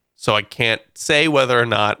 so I can't say whether or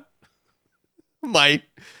not my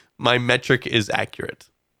metric is accurate.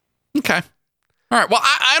 Okay. All right. Well,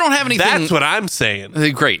 I don't have anything. That's what I'm saying.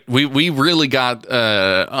 Great. We really got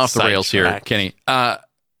off the rails here, Sidetracked. Kenny.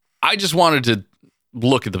 I just wanted to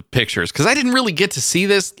look at the pictures because I didn't really get to see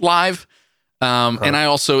this live. And I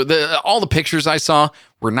also all the pictures I saw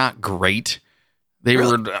were not great. They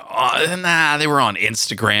were they were on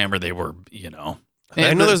Instagram or they were,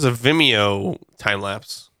 I know there's a Vimeo time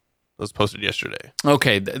lapse that was posted yesterday.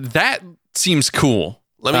 Okay, that seems cool.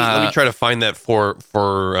 Let me try to find that for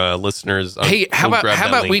listeners. Hey, how We'll about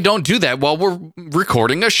grab that we link. don't do that while we're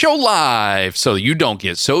recording a show live so you don't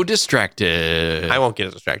get so distracted. I won't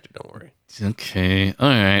get distracted. Don't worry. Okay. All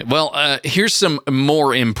right. Well, here's some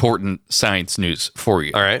more important science news for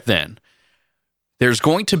you. All right. Then there's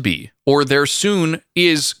going to be, or there soon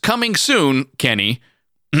is coming soon, Kenny,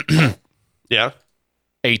 Yeah.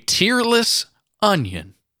 a tearless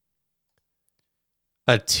onion.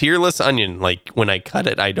 A tearless onion, like when I cut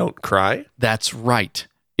it, I don't cry. That's right.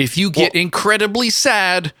 If you get incredibly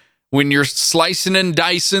sad when you're slicing and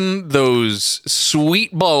dicing those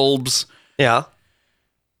sweet bulbs, Yeah.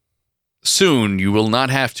 soon you will not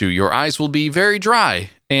have to. Your eyes will be very dry.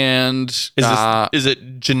 And Is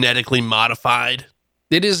it genetically modified?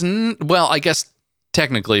 it is, well, I guess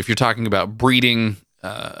technically, if you're talking about breeding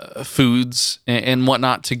foods and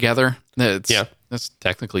whatnot together, that's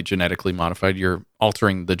technically genetically modified. You're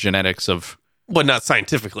altering the genetics of. Well, not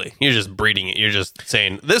scientifically. You're just breeding it. You're just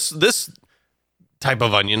saying this type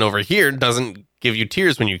of onion over here doesn't give you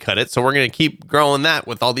tears when you cut it, so we're going to keep growing that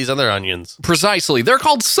with all these other onions. Precisely. They're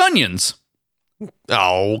called Sunions.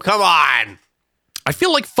 Oh, come on. I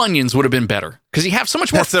feel like Funyuns would have been better because you have so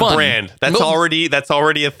much more That's fun. a brand. That's Well, already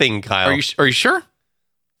a thing, Kyle. Are you sure?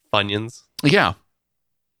 Funyuns? Yeah.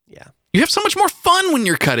 Yeah. You have so much more fun when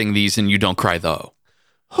you're cutting these and you don't cry though.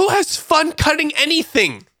 Who has fun cutting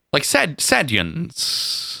anything? Like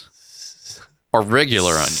sadions. Or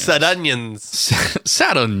regular onions. Sad onions.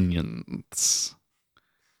 Sad onions.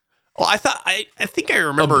 Well, I think I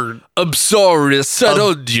remember. I'm sorry, sad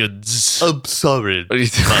onions. I'm sorry,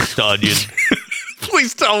 must onion.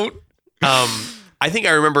 Please don't. I think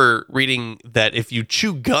I remember reading that if you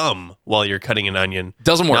chew gum while you're cutting an onion,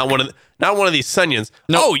 Doesn't work. Not one of these Sunions.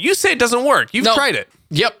 No. Oh, you say it doesn't work. You've No. tried it.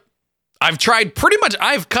 Yep. I've tried pretty much.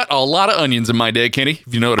 I've cut a lot of onions in my day, Kenny,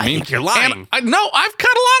 if you know what I mean. think you're lying. And I've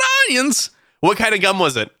cut a lot of onions. What kind of gum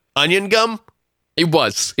was it? Onion gum? It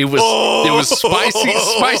was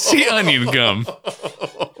spicy onion gum.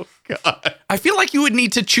 God. I feel like you would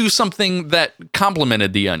need to choose something that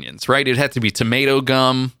complemented the onions, right? It had to be tomato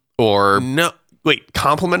gum or No. Wait,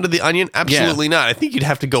 complimented the onion? Absolutely not. I think you'd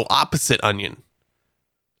have to go opposite onion.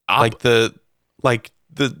 Like the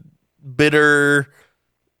bitter.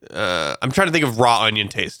 I'm trying to think of raw onion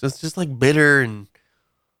taste. It's just like bitter and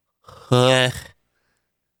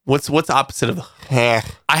What's opposite of I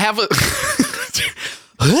have a.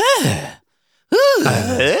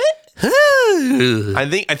 I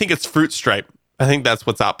think it's fruit stripe. I think that's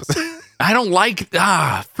what's opposite. I don't like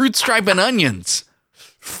fruit stripe and onions.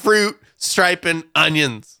 Fruit stripe and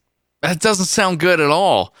onions. That doesn't sound good at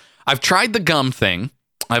all. I've tried the gum thing.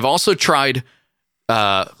 I've also tried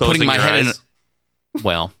putting my head in.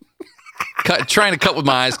 Well, trying to cut with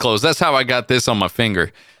my eyes closed. That's how I got this on my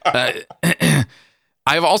finger.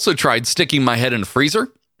 I've also tried sticking my head in a freezer.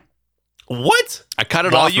 What? I cut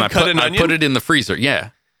it While off you and cut an I onion? put it in the freezer.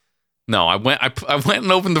 Yeah. No, I went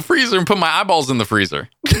and opened the freezer and put my eyeballs in the freezer.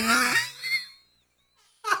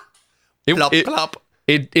 Plop, plop.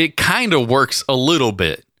 It kind of works a little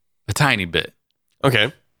bit, a tiny bit.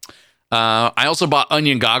 Okay. I also bought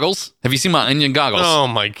onion goggles. Have you seen my onion goggles? Oh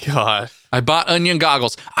my gosh. I bought onion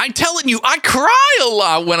goggles. I'm telling you, I cry a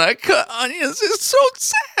lot when I cut onions. It's so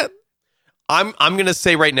sad. I'm gonna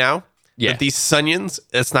say right now Yeah. that these Sunions,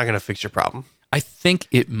 it's not gonna fix your problem. I think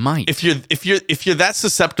it might. If you're that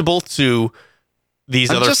susceptible to these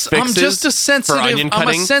other fixes, I'm just a sensitive. for onion I'm a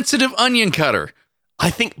cutting, sensitive onion cutter. I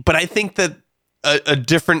think that a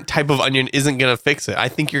different type of onion isn't gonna fix it. I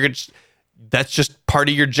think that's just part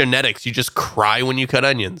of your genetics. You just cry when you cut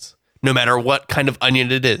onions, no matter what kind of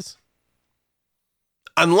onion it is.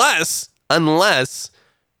 Unless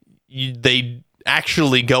they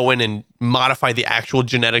actually go in and modify the actual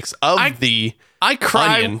genetics of the I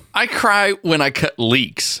cry. onion. I cry when I cut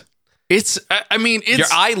leeks. It's. I mean, it's. Your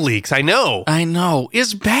eye leaks. I know. I know.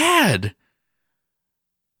 It's bad.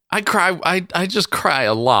 I cry. I just cry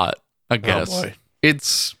a lot. I guess. boy.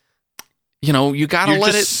 It's. You gotta You're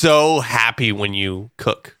let just it. so happy when you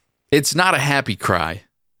cook. It's not a happy cry.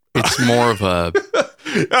 It's more of a.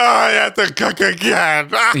 I have to cook again.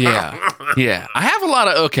 Yeah. I have a lot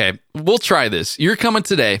of. Okay, we'll try this. You're coming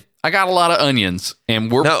today. I got a lot of onions,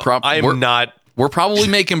 and we're No, I'm not. We're probably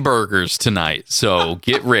making burgers tonight, so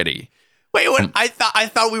get ready. Wait, what? I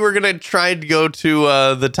thought we were gonna try to go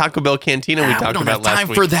to the Taco Bell cantina we We talked don't about have last time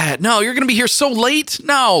week. for that. No, you're gonna be here so late.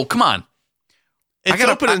 No, come on. It's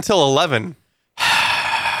gotta- open until 11.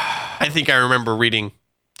 I think I remember reading.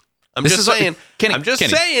 I'm just saying. Kenny, I'm just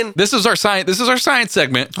Kenny, saying. This is our science. This is our science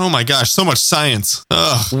segment. Oh my gosh, so much science.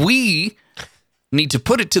 Ugh. We need to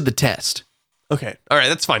put it to the test. Okay. All right.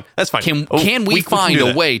 That's fine. That's fine. Can we find do a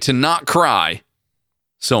that. way to not cry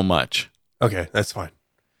so much? Okay. That's fine.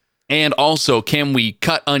 And also, can we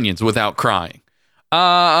cut onions without crying?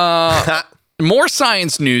 More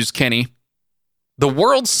science news, Kenny. The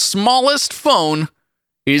world's smallest phone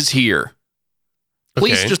is here.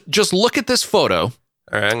 Please Okay. just look at this photo.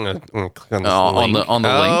 All right. I'm gonna click on this On link. the link.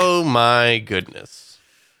 Oh my goodness.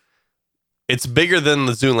 It's bigger than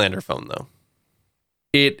the Zoolander phone, though.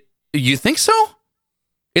 You think so?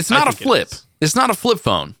 It's not a think it flip. is. It's not a flip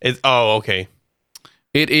phone. Okay.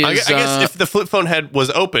 It is. I guess if the flip phone head was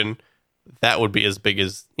open, that would be as big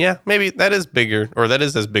as. Yeah, maybe that is bigger, or that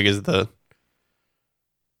is as big as the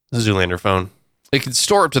Zoolander phone. It can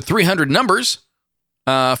store up to 300 numbers,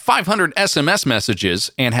 500 SMS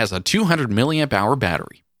messages, and has a 200 milliamp hour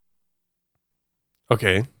battery.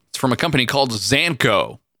 Okay. It's from a company called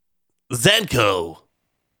Zanco. Zanco.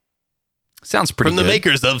 Sounds pretty From the good.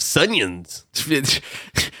 makers of Sunions.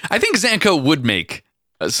 I think Zanco would make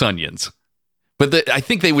Sunions, but I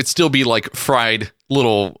think they would still be like fried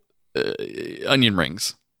little onion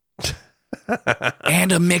rings.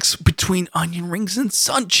 And a mix between onion rings and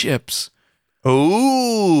sun chips.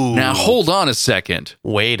 Ooh. Now, hold on a second.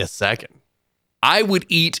 Wait a second. I would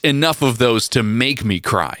eat enough of those to make me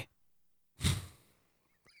cry.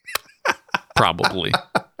 Probably.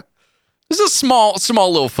 This is a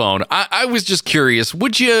small little phone. I was just curious.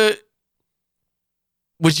 Would you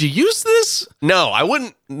use this? No, I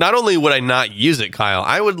wouldn't. Not only would I not use it, Kyle,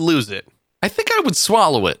 I would lose it. I think I would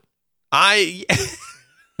swallow it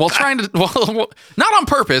while trying to. Well, not on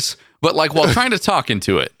purpose, but like while trying to talk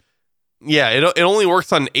into it. Yeah, it only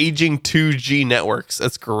works on aging 2G networks.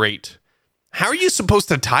 That's great. How are you supposed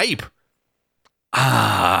to type?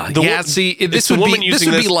 Yeah. See, it's this the would woman be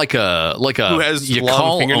using like a who has you long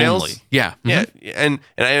call fingernails. only. Yeah. Yeah, and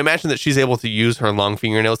I imagine that she's able to use her long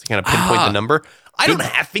fingernails to kind of pinpoint the number. I don't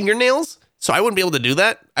have fingernails, so I wouldn't be able to do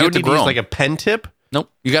that. I You would have to need to grow use 'em. like a pen tip.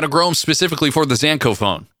 Nope. You got to grow them specifically for the Zanco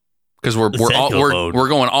phone because we're phone.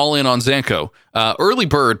 going all in on Zanco. Early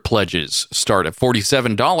bird pledges start at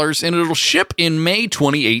 $47 and it'll ship in May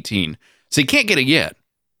 2018. So you can't get it yet,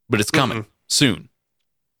 but it's coming soon,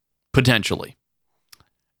 potentially.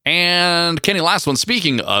 And Kenny, last one.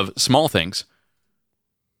 Speaking of small things,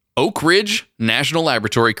 Oak Ridge National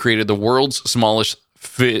Laboratory created the world's smallest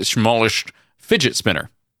fidget spinner.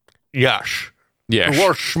 Yes. Yes. The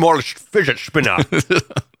world's smallest fidget spinner.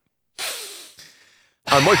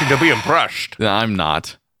 I want you to be impressed. I'm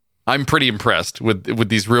not. I'm pretty impressed with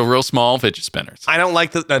these real small fidget spinners. I don't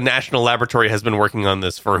like that the National Laboratory has been working on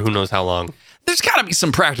this for who knows how long. There's got to be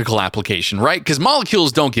some practical application, right? Because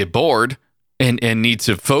molecules don't get bored and need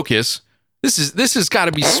to focus. This has got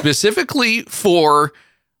to be specifically for,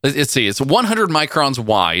 let's see, it's 100 microns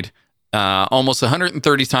wide, almost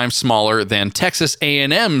 130 times smaller than Texas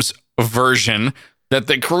A&M's version that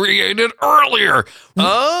they created earlier.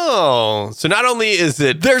 Oh, so not only is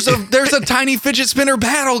it There's a tiny fidget spinner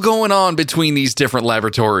battle going on between these different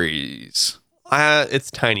laboratories. it's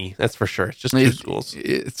tiny, that's for sure. It's just two schools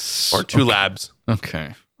It's or two labs.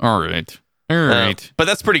 Okay. All right. But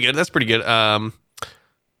that's pretty good. That's pretty good.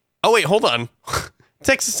 Oh wait, hold on.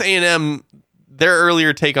 Texas A&M, their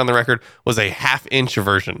earlier take on the record was a 1/2-inch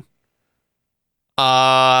version.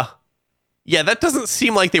 Yeah, that doesn't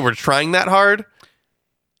seem like they were trying that hard.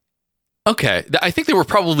 Okay. I think they were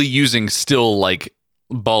probably using still like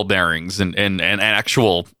ball bearings and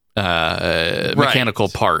actual mechanical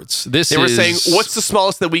parts. They were saying, what's the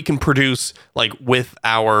smallest that we can produce, like with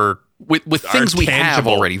our with things we have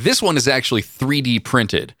tangible. already? This one is actually 3D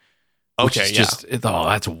printed. Which Okay, is just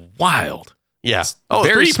that's wild. Yeah. It's Oh,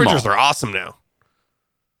 very 3D printers small. are awesome now.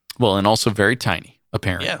 Well, and also very tiny.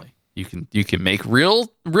 Apparently, Yeah. you can make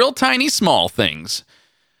real tiny small things.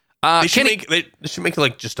 They should make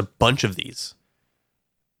like just a bunch of these,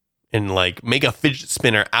 and like make a fidget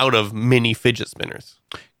spinner out of mini fidget spinners.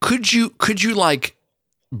 Could you like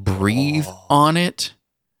breathe on it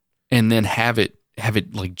and then have it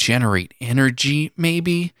like generate energy?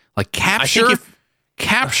 Maybe like capture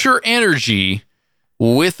energy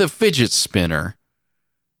with a fidget spinner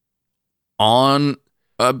on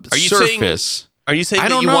a surface. Are you saying I that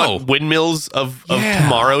don't you know. want windmills of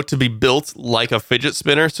tomorrow to be built like a fidget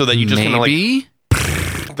spinner, so that you just kind of like Maybe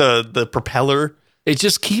the propeller? it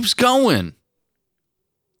just keeps going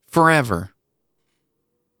forever.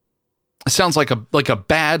 It sounds like a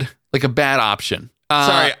bad option.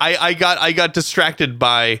 Sorry, I got distracted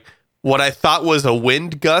by what I thought was a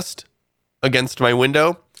wind gust against my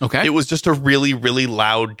window. Okay. It was just a really, really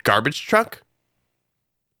loud garbage truck.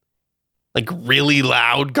 Like really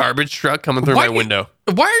loud garbage truck coming through my window.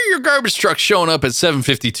 Why are your garbage trucks showing up at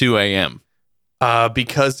 7:52 a.m.?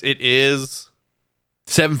 Because it is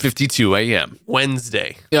 7:52 a.m.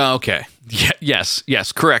 Wednesday. Yeah. Okay. Yes,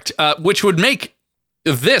 correct. Which would make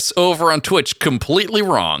this over on Twitch completely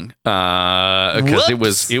wrong because it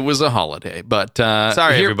was a holiday. But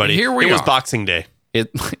Sorry, everybody. Here we it was are. Boxing Day.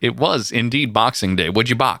 It was indeed Boxing Day. What'd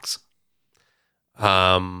you box?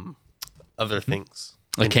 Other things.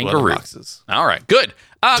 A Into other kangaroo. boxes. All right, good.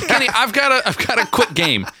 Kenny, I've got a quick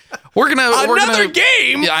game. We're gonna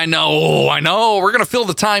game. Yeah, I know. We're gonna fill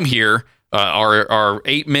the time here. Our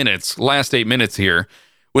 8 minutes, last 8 minutes here,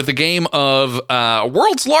 with the game of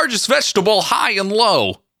world's largest vegetable, high and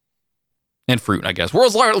low, and fruit. I guess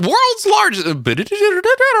world's largest. You World's don't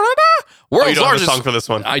have a largest song for this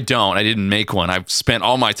one. I don't. I didn't make one. I've spent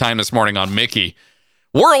all my time this morning on Mickey.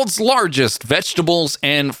 World's largest vegetables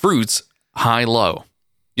and fruits, high low.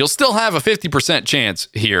 You'll still have a 50% chance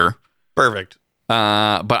here. Perfect.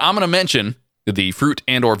 But I'm going to mention the fruit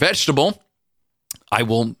and or vegetable. I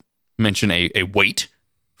will mention a weight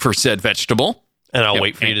for said vegetable. And I'll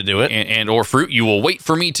wait for you to do it. And or fruit. You will wait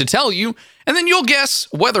for me to tell you. And then you'll guess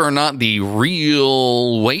whether or not the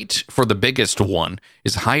real weight for the biggest one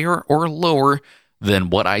is higher or lower than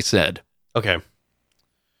what I said. Okay.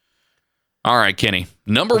 All right, Kenny.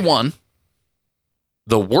 Number one,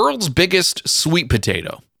 the world's biggest sweet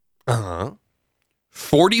potato.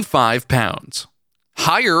 45 pounds.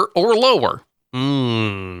 Higher or lower?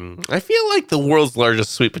 I feel like the world's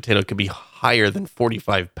largest sweet potato could be higher than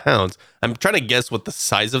 45 pounds. I'm trying to guess what the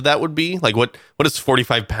size of that would be. Like what is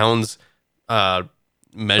 45 pounds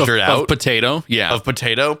measured out Of potato? Yeah. of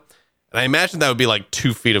potato? And I imagine that would be like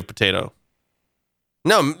 2 feet of potato.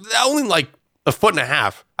 No, only like a foot and a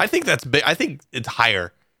half. I think that's big. I think it's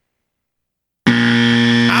higher.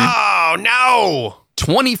 Oh, no.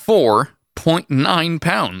 24.9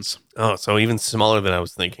 pounds. Oh, so even smaller than I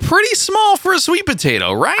was thinking. Pretty small for a sweet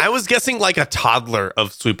potato, right? I was guessing like a toddler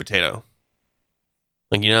of sweet potato.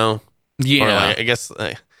 Like, you know? Yeah. Or like, I guess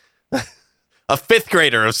a fifth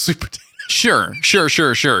grader of sweet potato. Sure.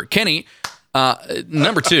 Kenny,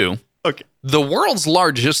 number two. Okay. The world's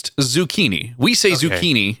largest zucchini. We say Okay.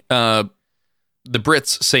 zucchini. The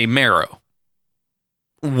Brits say marrow.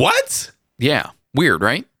 What? Yeah. Weird,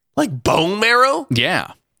 right? Like bone marrow?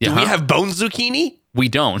 Yeah. Do we have bone zucchini We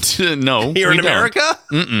don't. No. here we in don't. America?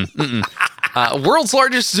 World's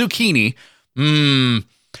largest zucchini.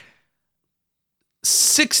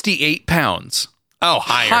 68 pounds. Oh,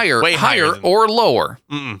 higher. Way higher than- or lower.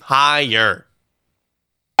 Higher.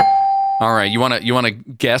 All right, you want to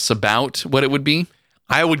guess about what it would be?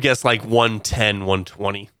 I would guess like 110,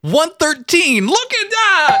 120. 113. Look at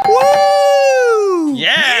that. Woo!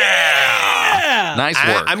 Yeah. Nice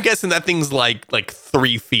work. I'm guessing that thing's like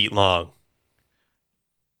 3 feet long.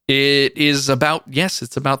 It is about, yes,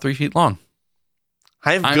 it's about 3 feet long.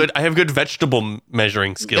 I have good vegetable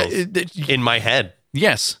measuring skills in my head.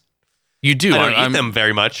 Yes, you do. I don't eat them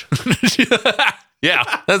very much. Yeah,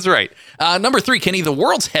 that's right. Number 3, Kenny, the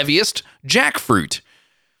world's heaviest jackfruit.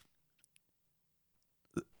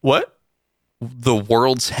 What? The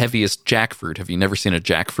world's heaviest jackfruit. Have you never seen a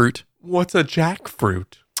jackfruit? What's a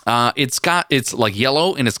jackfruit? It's like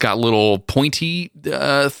yellow and it's got little pointy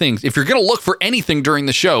things. If you're going to look for anything during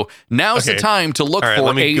the show, now's the time to look for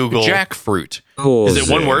let me a Google. jackfruit. Is it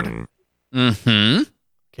one word? Mm-hmm.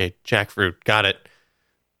 Okay, jackfruit. Got it.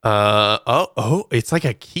 It's like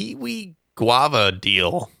a kiwi guava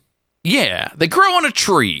deal. Yeah, they grow on a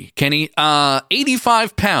tree, Kenny.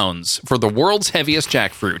 85 pounds for the world's heaviest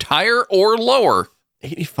jackfruit. Higher or lower?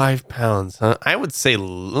 85 pounds, huh? I would say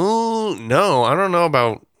no. I don't know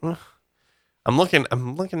about. I'm looking.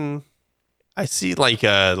 I see like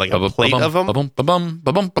a plate of them.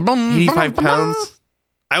 85 pounds.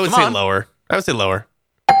 I would say lower.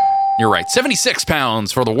 You're right. 76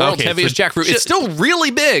 pounds for the world's heaviest jackfruit. It's still really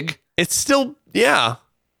big. It's still, yeah.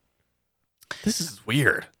 This is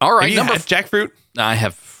weird. All right, have you had jackfruit? I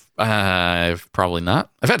have. I've probably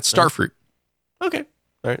not. I've had starfruit. Okay.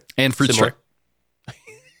 All right. And fruit Similar.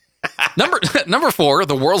 stripe. Number 4,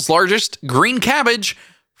 the world's largest green cabbage,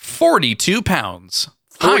 42 pounds.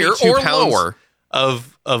 Higher 42 or pounds lower?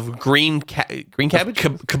 Of green cabbage?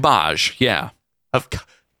 Cabbage, yeah. Of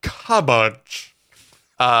cabbage.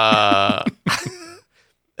 That's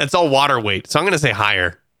all water weight. So I'm going to say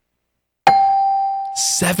higher.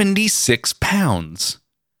 76 pounds.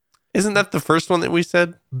 Isn't that the first one that we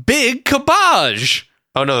said? Big cabbage.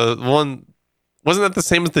 Oh, no. The one, wasn't that the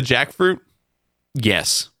same as the jackfruit?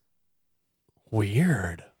 Yes.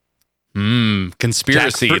 Weird.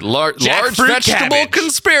 Conspiracy. Large jackfruit vegetable cabbage.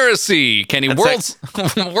 Conspiracy. Kenny, That's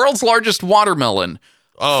world's largest watermelon.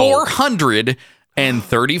 Oh.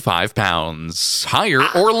 435 pounds. Higher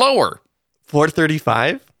or lower?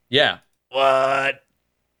 435? Yeah. What?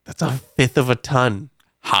 That's a fifth of a ton.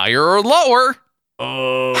 Higher or lower?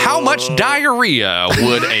 Oh. How much diarrhea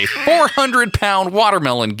would a 400-pound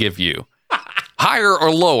watermelon give you? Higher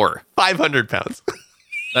or lower? 500 pounds.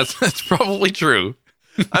 That's probably true.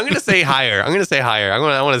 I'm going to say higher. I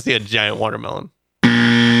want to see a giant watermelon. No.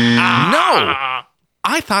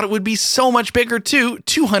 I thought it would be so much bigger too.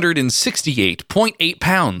 268.8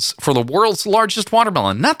 pounds for the world's largest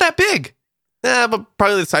watermelon. Not that big. Yeah, but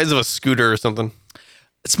probably the size of a scooter or something.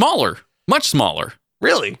 Smaller. Much smaller.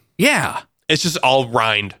 Really? Yeah. It's just all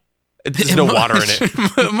rind. There's no water in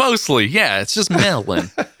it. Mostly, yeah. It's just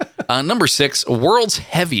melon. Number 6, world's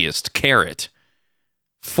heaviest carrot.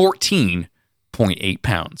 14.8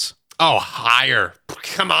 pounds. Oh, higher.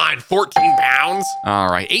 Come on, 14 pounds? All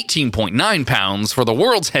right, 18.9 pounds for the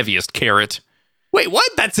world's heaviest carrot. Wait, what?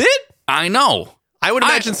 That's it? I know. I would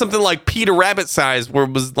imagine something like Peter Rabbit size where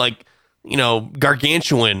it was like,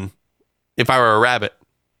 gargantuan if I were a rabbit.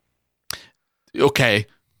 Okay.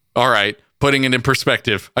 All right. Putting it in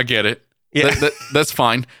perspective. I get it. Yeah. That's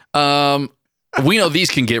fine. We know these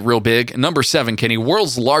can get real big. Number 7, Kenny,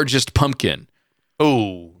 world's largest pumpkin.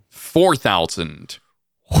 Oh.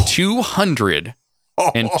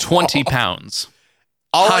 4,220 pounds.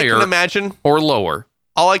 All Higher I can imagine or lower?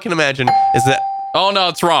 All I can imagine is that. Oh no,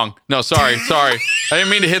 it's wrong. No, sorry. I didn't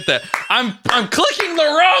mean to hit that. I'm clicking the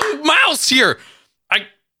wrong mouse here.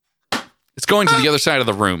 It's going to the other side of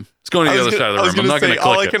the room. I'm not going to click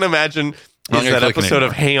all I it. can imagine is that episode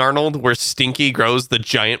of Hey Arnold where Stinky grows the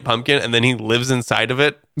giant pumpkin and then he lives inside of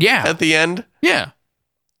it. Yeah. At the end. Yeah.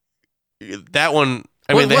 That one.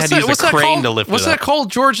 I mean, they had to use a crane to lift it up. What's that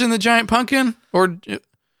called? George and the Giant Pumpkin? Or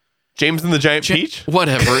James and the Giant Peach?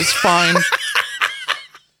 Whatever. It's fine.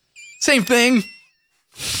 Same thing.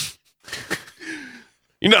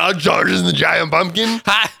 George and the Giant Pumpkin?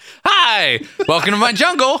 Hi. Welcome to my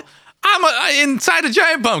jungle. I'm inside a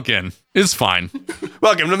giant pumpkin. It's fine.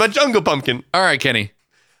 Welcome to my jungle pumpkin. All right, Kenny.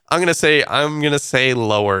 I'm gonna say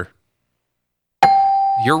lower.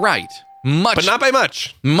 You're right. But not by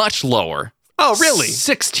much. Much lower. Oh, really?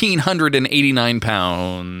 1,689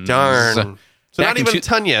 pounds. Darn. So Back not even a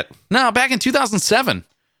ton yet. No, back in 2007.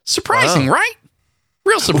 Surprising, right?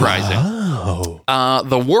 Real surprising. Wow.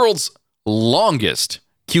 The world's longest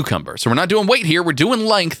cucumber. So we're not doing weight here. We're doing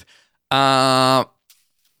length.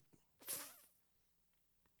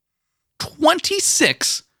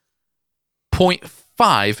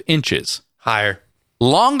 26.5 inches. Higher.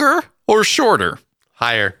 Longer or shorter?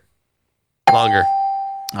 Higher. Longer.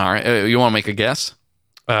 All right. You want to make a guess?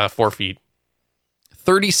 4 feet.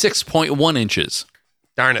 36.1 inches.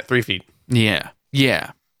 Darn it, 3 feet. Yeah.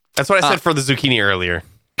 That's what I said for the zucchini earlier.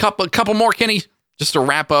 Couple more, Kenny, just to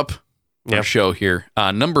wrap up our show here.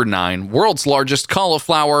 Number 9, world's largest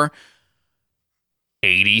cauliflower,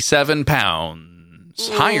 87 pounds.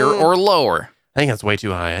 Higher or lower? I think that's way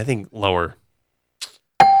too high. I think lower.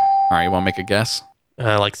 All right, you want to make a guess?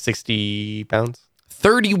 Like 60 pounds?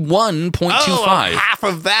 31.25. Oh, half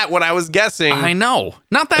of that what I was guessing. I know.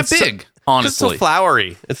 Not that big, honestly. Just so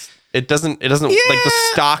flowery. It doesn't like the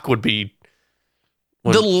stalk would be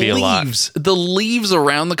the be leaves. The leaves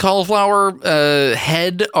around the cauliflower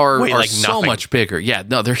head are like so nothing. much bigger. Yeah,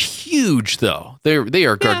 no, they're huge though. They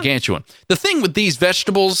are gargantuan. The thing with these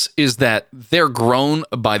vegetables is that they're grown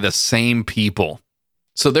by the same people.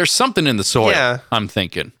 So there's something in the soil, Yeah. I'm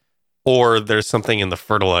thinking. Or there's something in the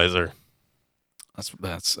fertilizer.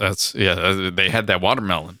 That's they had that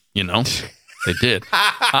watermelon, you know. They did.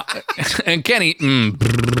 And Kenny,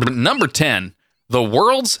 number 10, the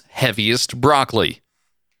world's heaviest broccoli.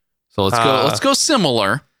 So let's go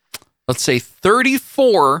similar. Let's say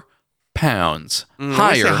 34 pounds.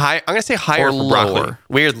 Higher. I'm gonna say higher or for broccoli. lower?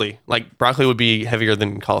 Weirdly, like broccoli would be heavier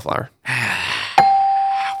than cauliflower.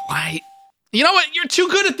 Why? You know what? You're too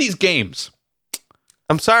good at these games.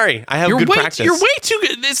 I'm sorry. I have good practice. You're way too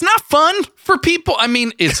good. It's not fun for people. I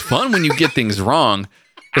mean, it's fun when you get things wrong.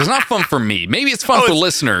 It's not fun for me. Maybe it's fun for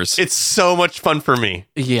listeners. It's so much fun for me.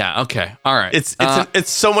 Yeah. Okay. All right. It's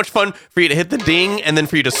so much fun for you to hit the ding and then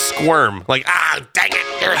for you to squirm like, dang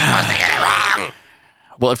it, you're supposed to get it wrong.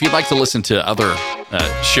 Well, if you'd like to listen to other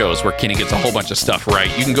shows where Kenny gets a whole bunch of stuff right,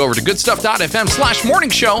 you can go over to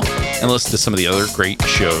goodstuff.fm/morning show and listen to some of the other great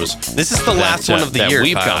shows. This is the last one of the year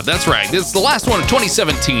we've got. That's right. This is the last one of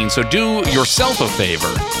 2017. So do yourself a favor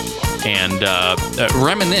and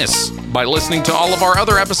reminisce by listening to all of our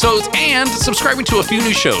other episodes and subscribing to a few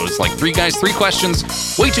new shows like 3 Guys, 3 Questions,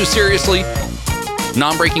 Way Too Seriously,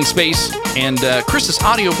 Non-Breaking Space, and Chris's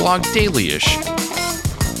audio blog, Dailyish.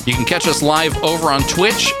 You can catch us live over on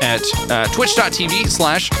Twitch at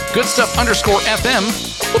twitch.tv/goodstuff_FM.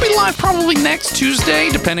 We'll be live probably next Tuesday,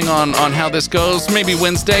 depending on how this goes. Maybe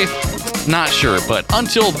Wednesday. Not sure. But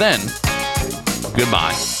until then,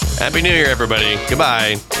 goodbye. Happy New Year, everybody.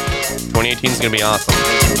 Goodbye. 2018 is going to be awesome.